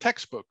sounds like a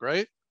textbook,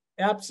 right?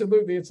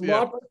 Absolutely. It's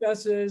law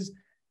professors,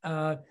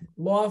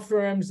 law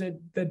firms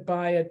that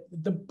buy it.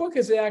 The book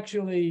is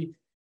actually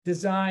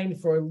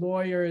designed for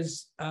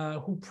lawyers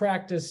who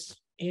practice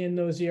in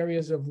those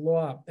areas of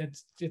law.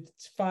 It's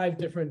 5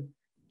 different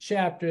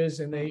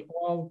chapters, and they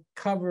all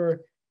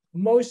cover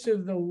most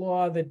of the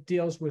law that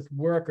deals with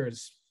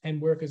workers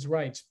and workers'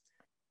 rights.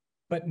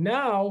 But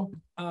now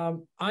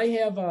I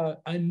have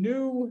a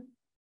new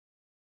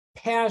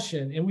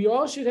passion, and we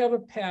all should have a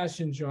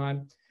passion,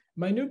 John.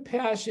 My new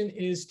passion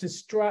is to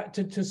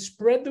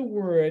spread the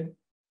word,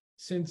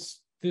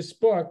 since this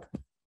book,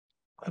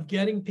 of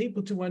getting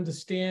people to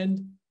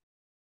understand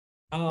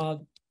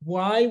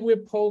why we're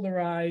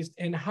polarized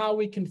and how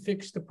we can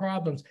fix the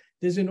problems.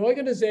 There's an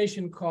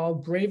organization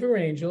called Braver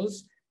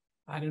Angels.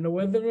 I don't know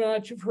whether or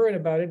not you've heard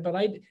about it, but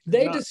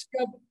they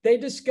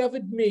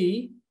discovered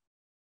me,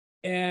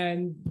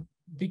 and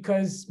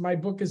because my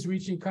book is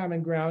reaching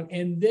common ground,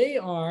 and they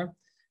are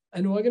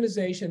an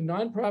organization,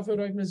 nonprofit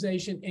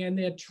organization, and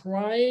they're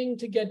trying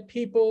to get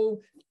people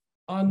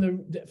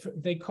on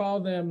they call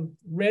them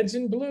Reds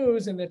and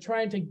Blues, and they're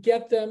trying to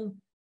get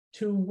them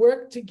to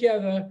work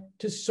together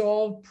to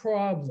solve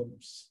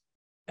problems.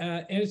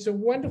 And it's a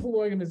wonderful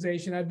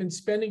organization. I've been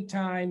spending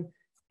time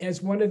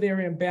as one of their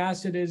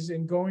ambassadors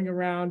and going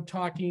around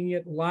talking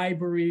at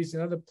libraries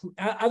and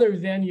other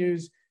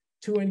venues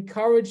to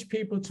encourage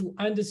people to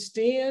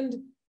understand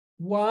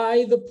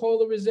why the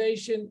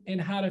polarization and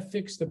how to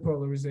fix the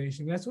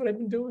polarization. That's what I've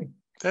been doing.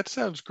 That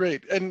sounds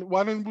great. And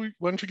why don't you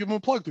give them a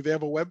plug? Do they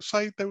have a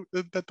website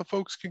that the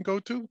folks can go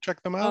to?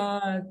 Check them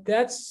out?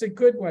 That's a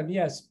good one,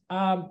 yes.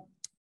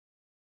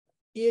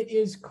 It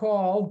is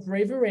called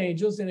Braver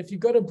Angels. And if you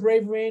go to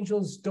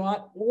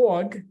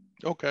braverangels.org,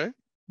 okay,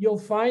 you'll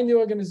find the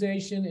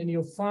organization, and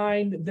you'll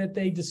find that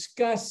they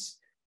discuss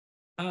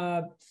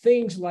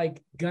things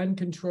like gun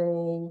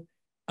control,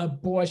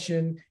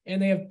 abortion,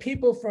 and they have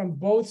people from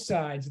both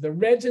sides, the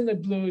Reds and the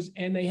Blues,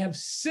 and they have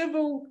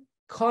civil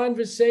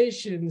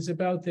conversations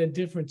about their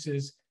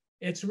differences.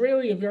 It's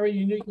really a very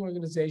unique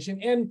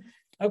organization. And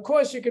of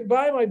course, you can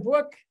buy my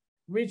book,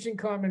 Reaching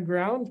Common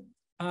Ground.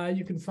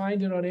 You can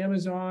find it on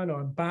Amazon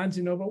or Barnes &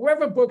 Noble.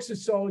 Wherever books are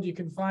sold, you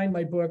can find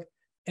my book.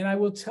 And I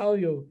will tell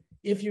you,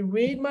 if you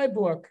read my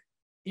book,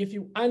 if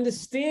you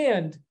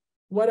understand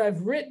what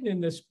I've written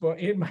in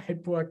my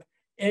book,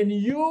 and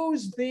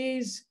use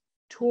these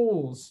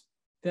tools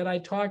that I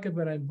talk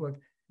about in the book,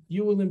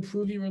 you will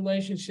improve your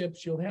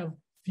relationships. You'll have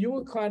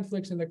fewer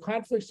conflicts, and the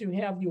conflicts you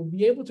have, you'll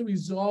be able to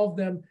resolve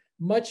them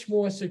much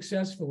more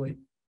successfully.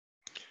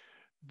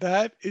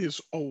 That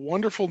is a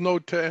wonderful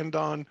note to end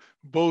on.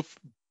 Both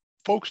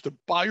folks to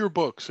buy your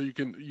book so you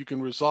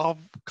can resolve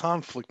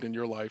conflict in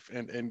your life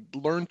and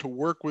learn to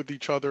work with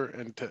each other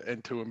and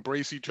to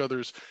embrace each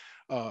other's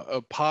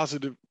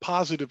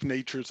positive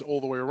natures all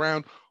the way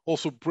around.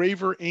 Also,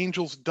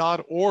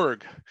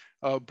 braverangels.org,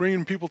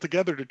 bringing people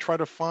together to try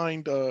to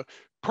find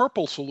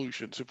purple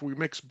solutions. If we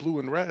mix blue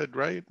and red,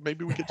 right?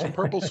 Maybe we get some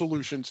purple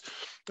solutions.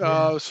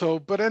 Yeah.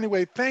 But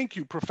anyway, thank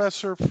you,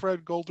 Professor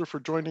Fred Golder, for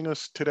joining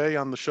us today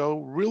on the show.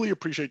 Really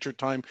appreciate your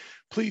time.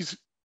 Please,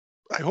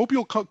 I hope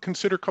you'll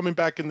consider coming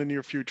back in the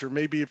near future.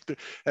 Maybe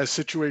as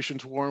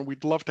situations warrant,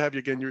 we'd love to have you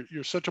again.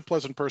 You're such a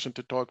pleasant person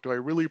to talk to. I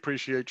really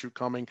appreciate you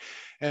coming.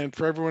 And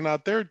for everyone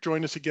out there,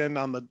 join us again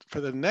for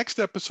the next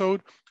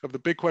episode of the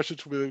Big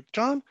Questions with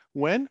John,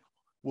 when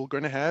we're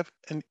going to have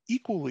an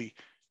equally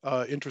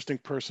interesting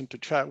person to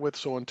chat with.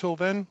 So until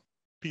then,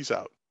 peace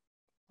out.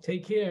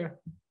 Take care.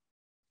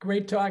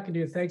 Great talking to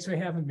you. Thanks for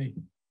having me.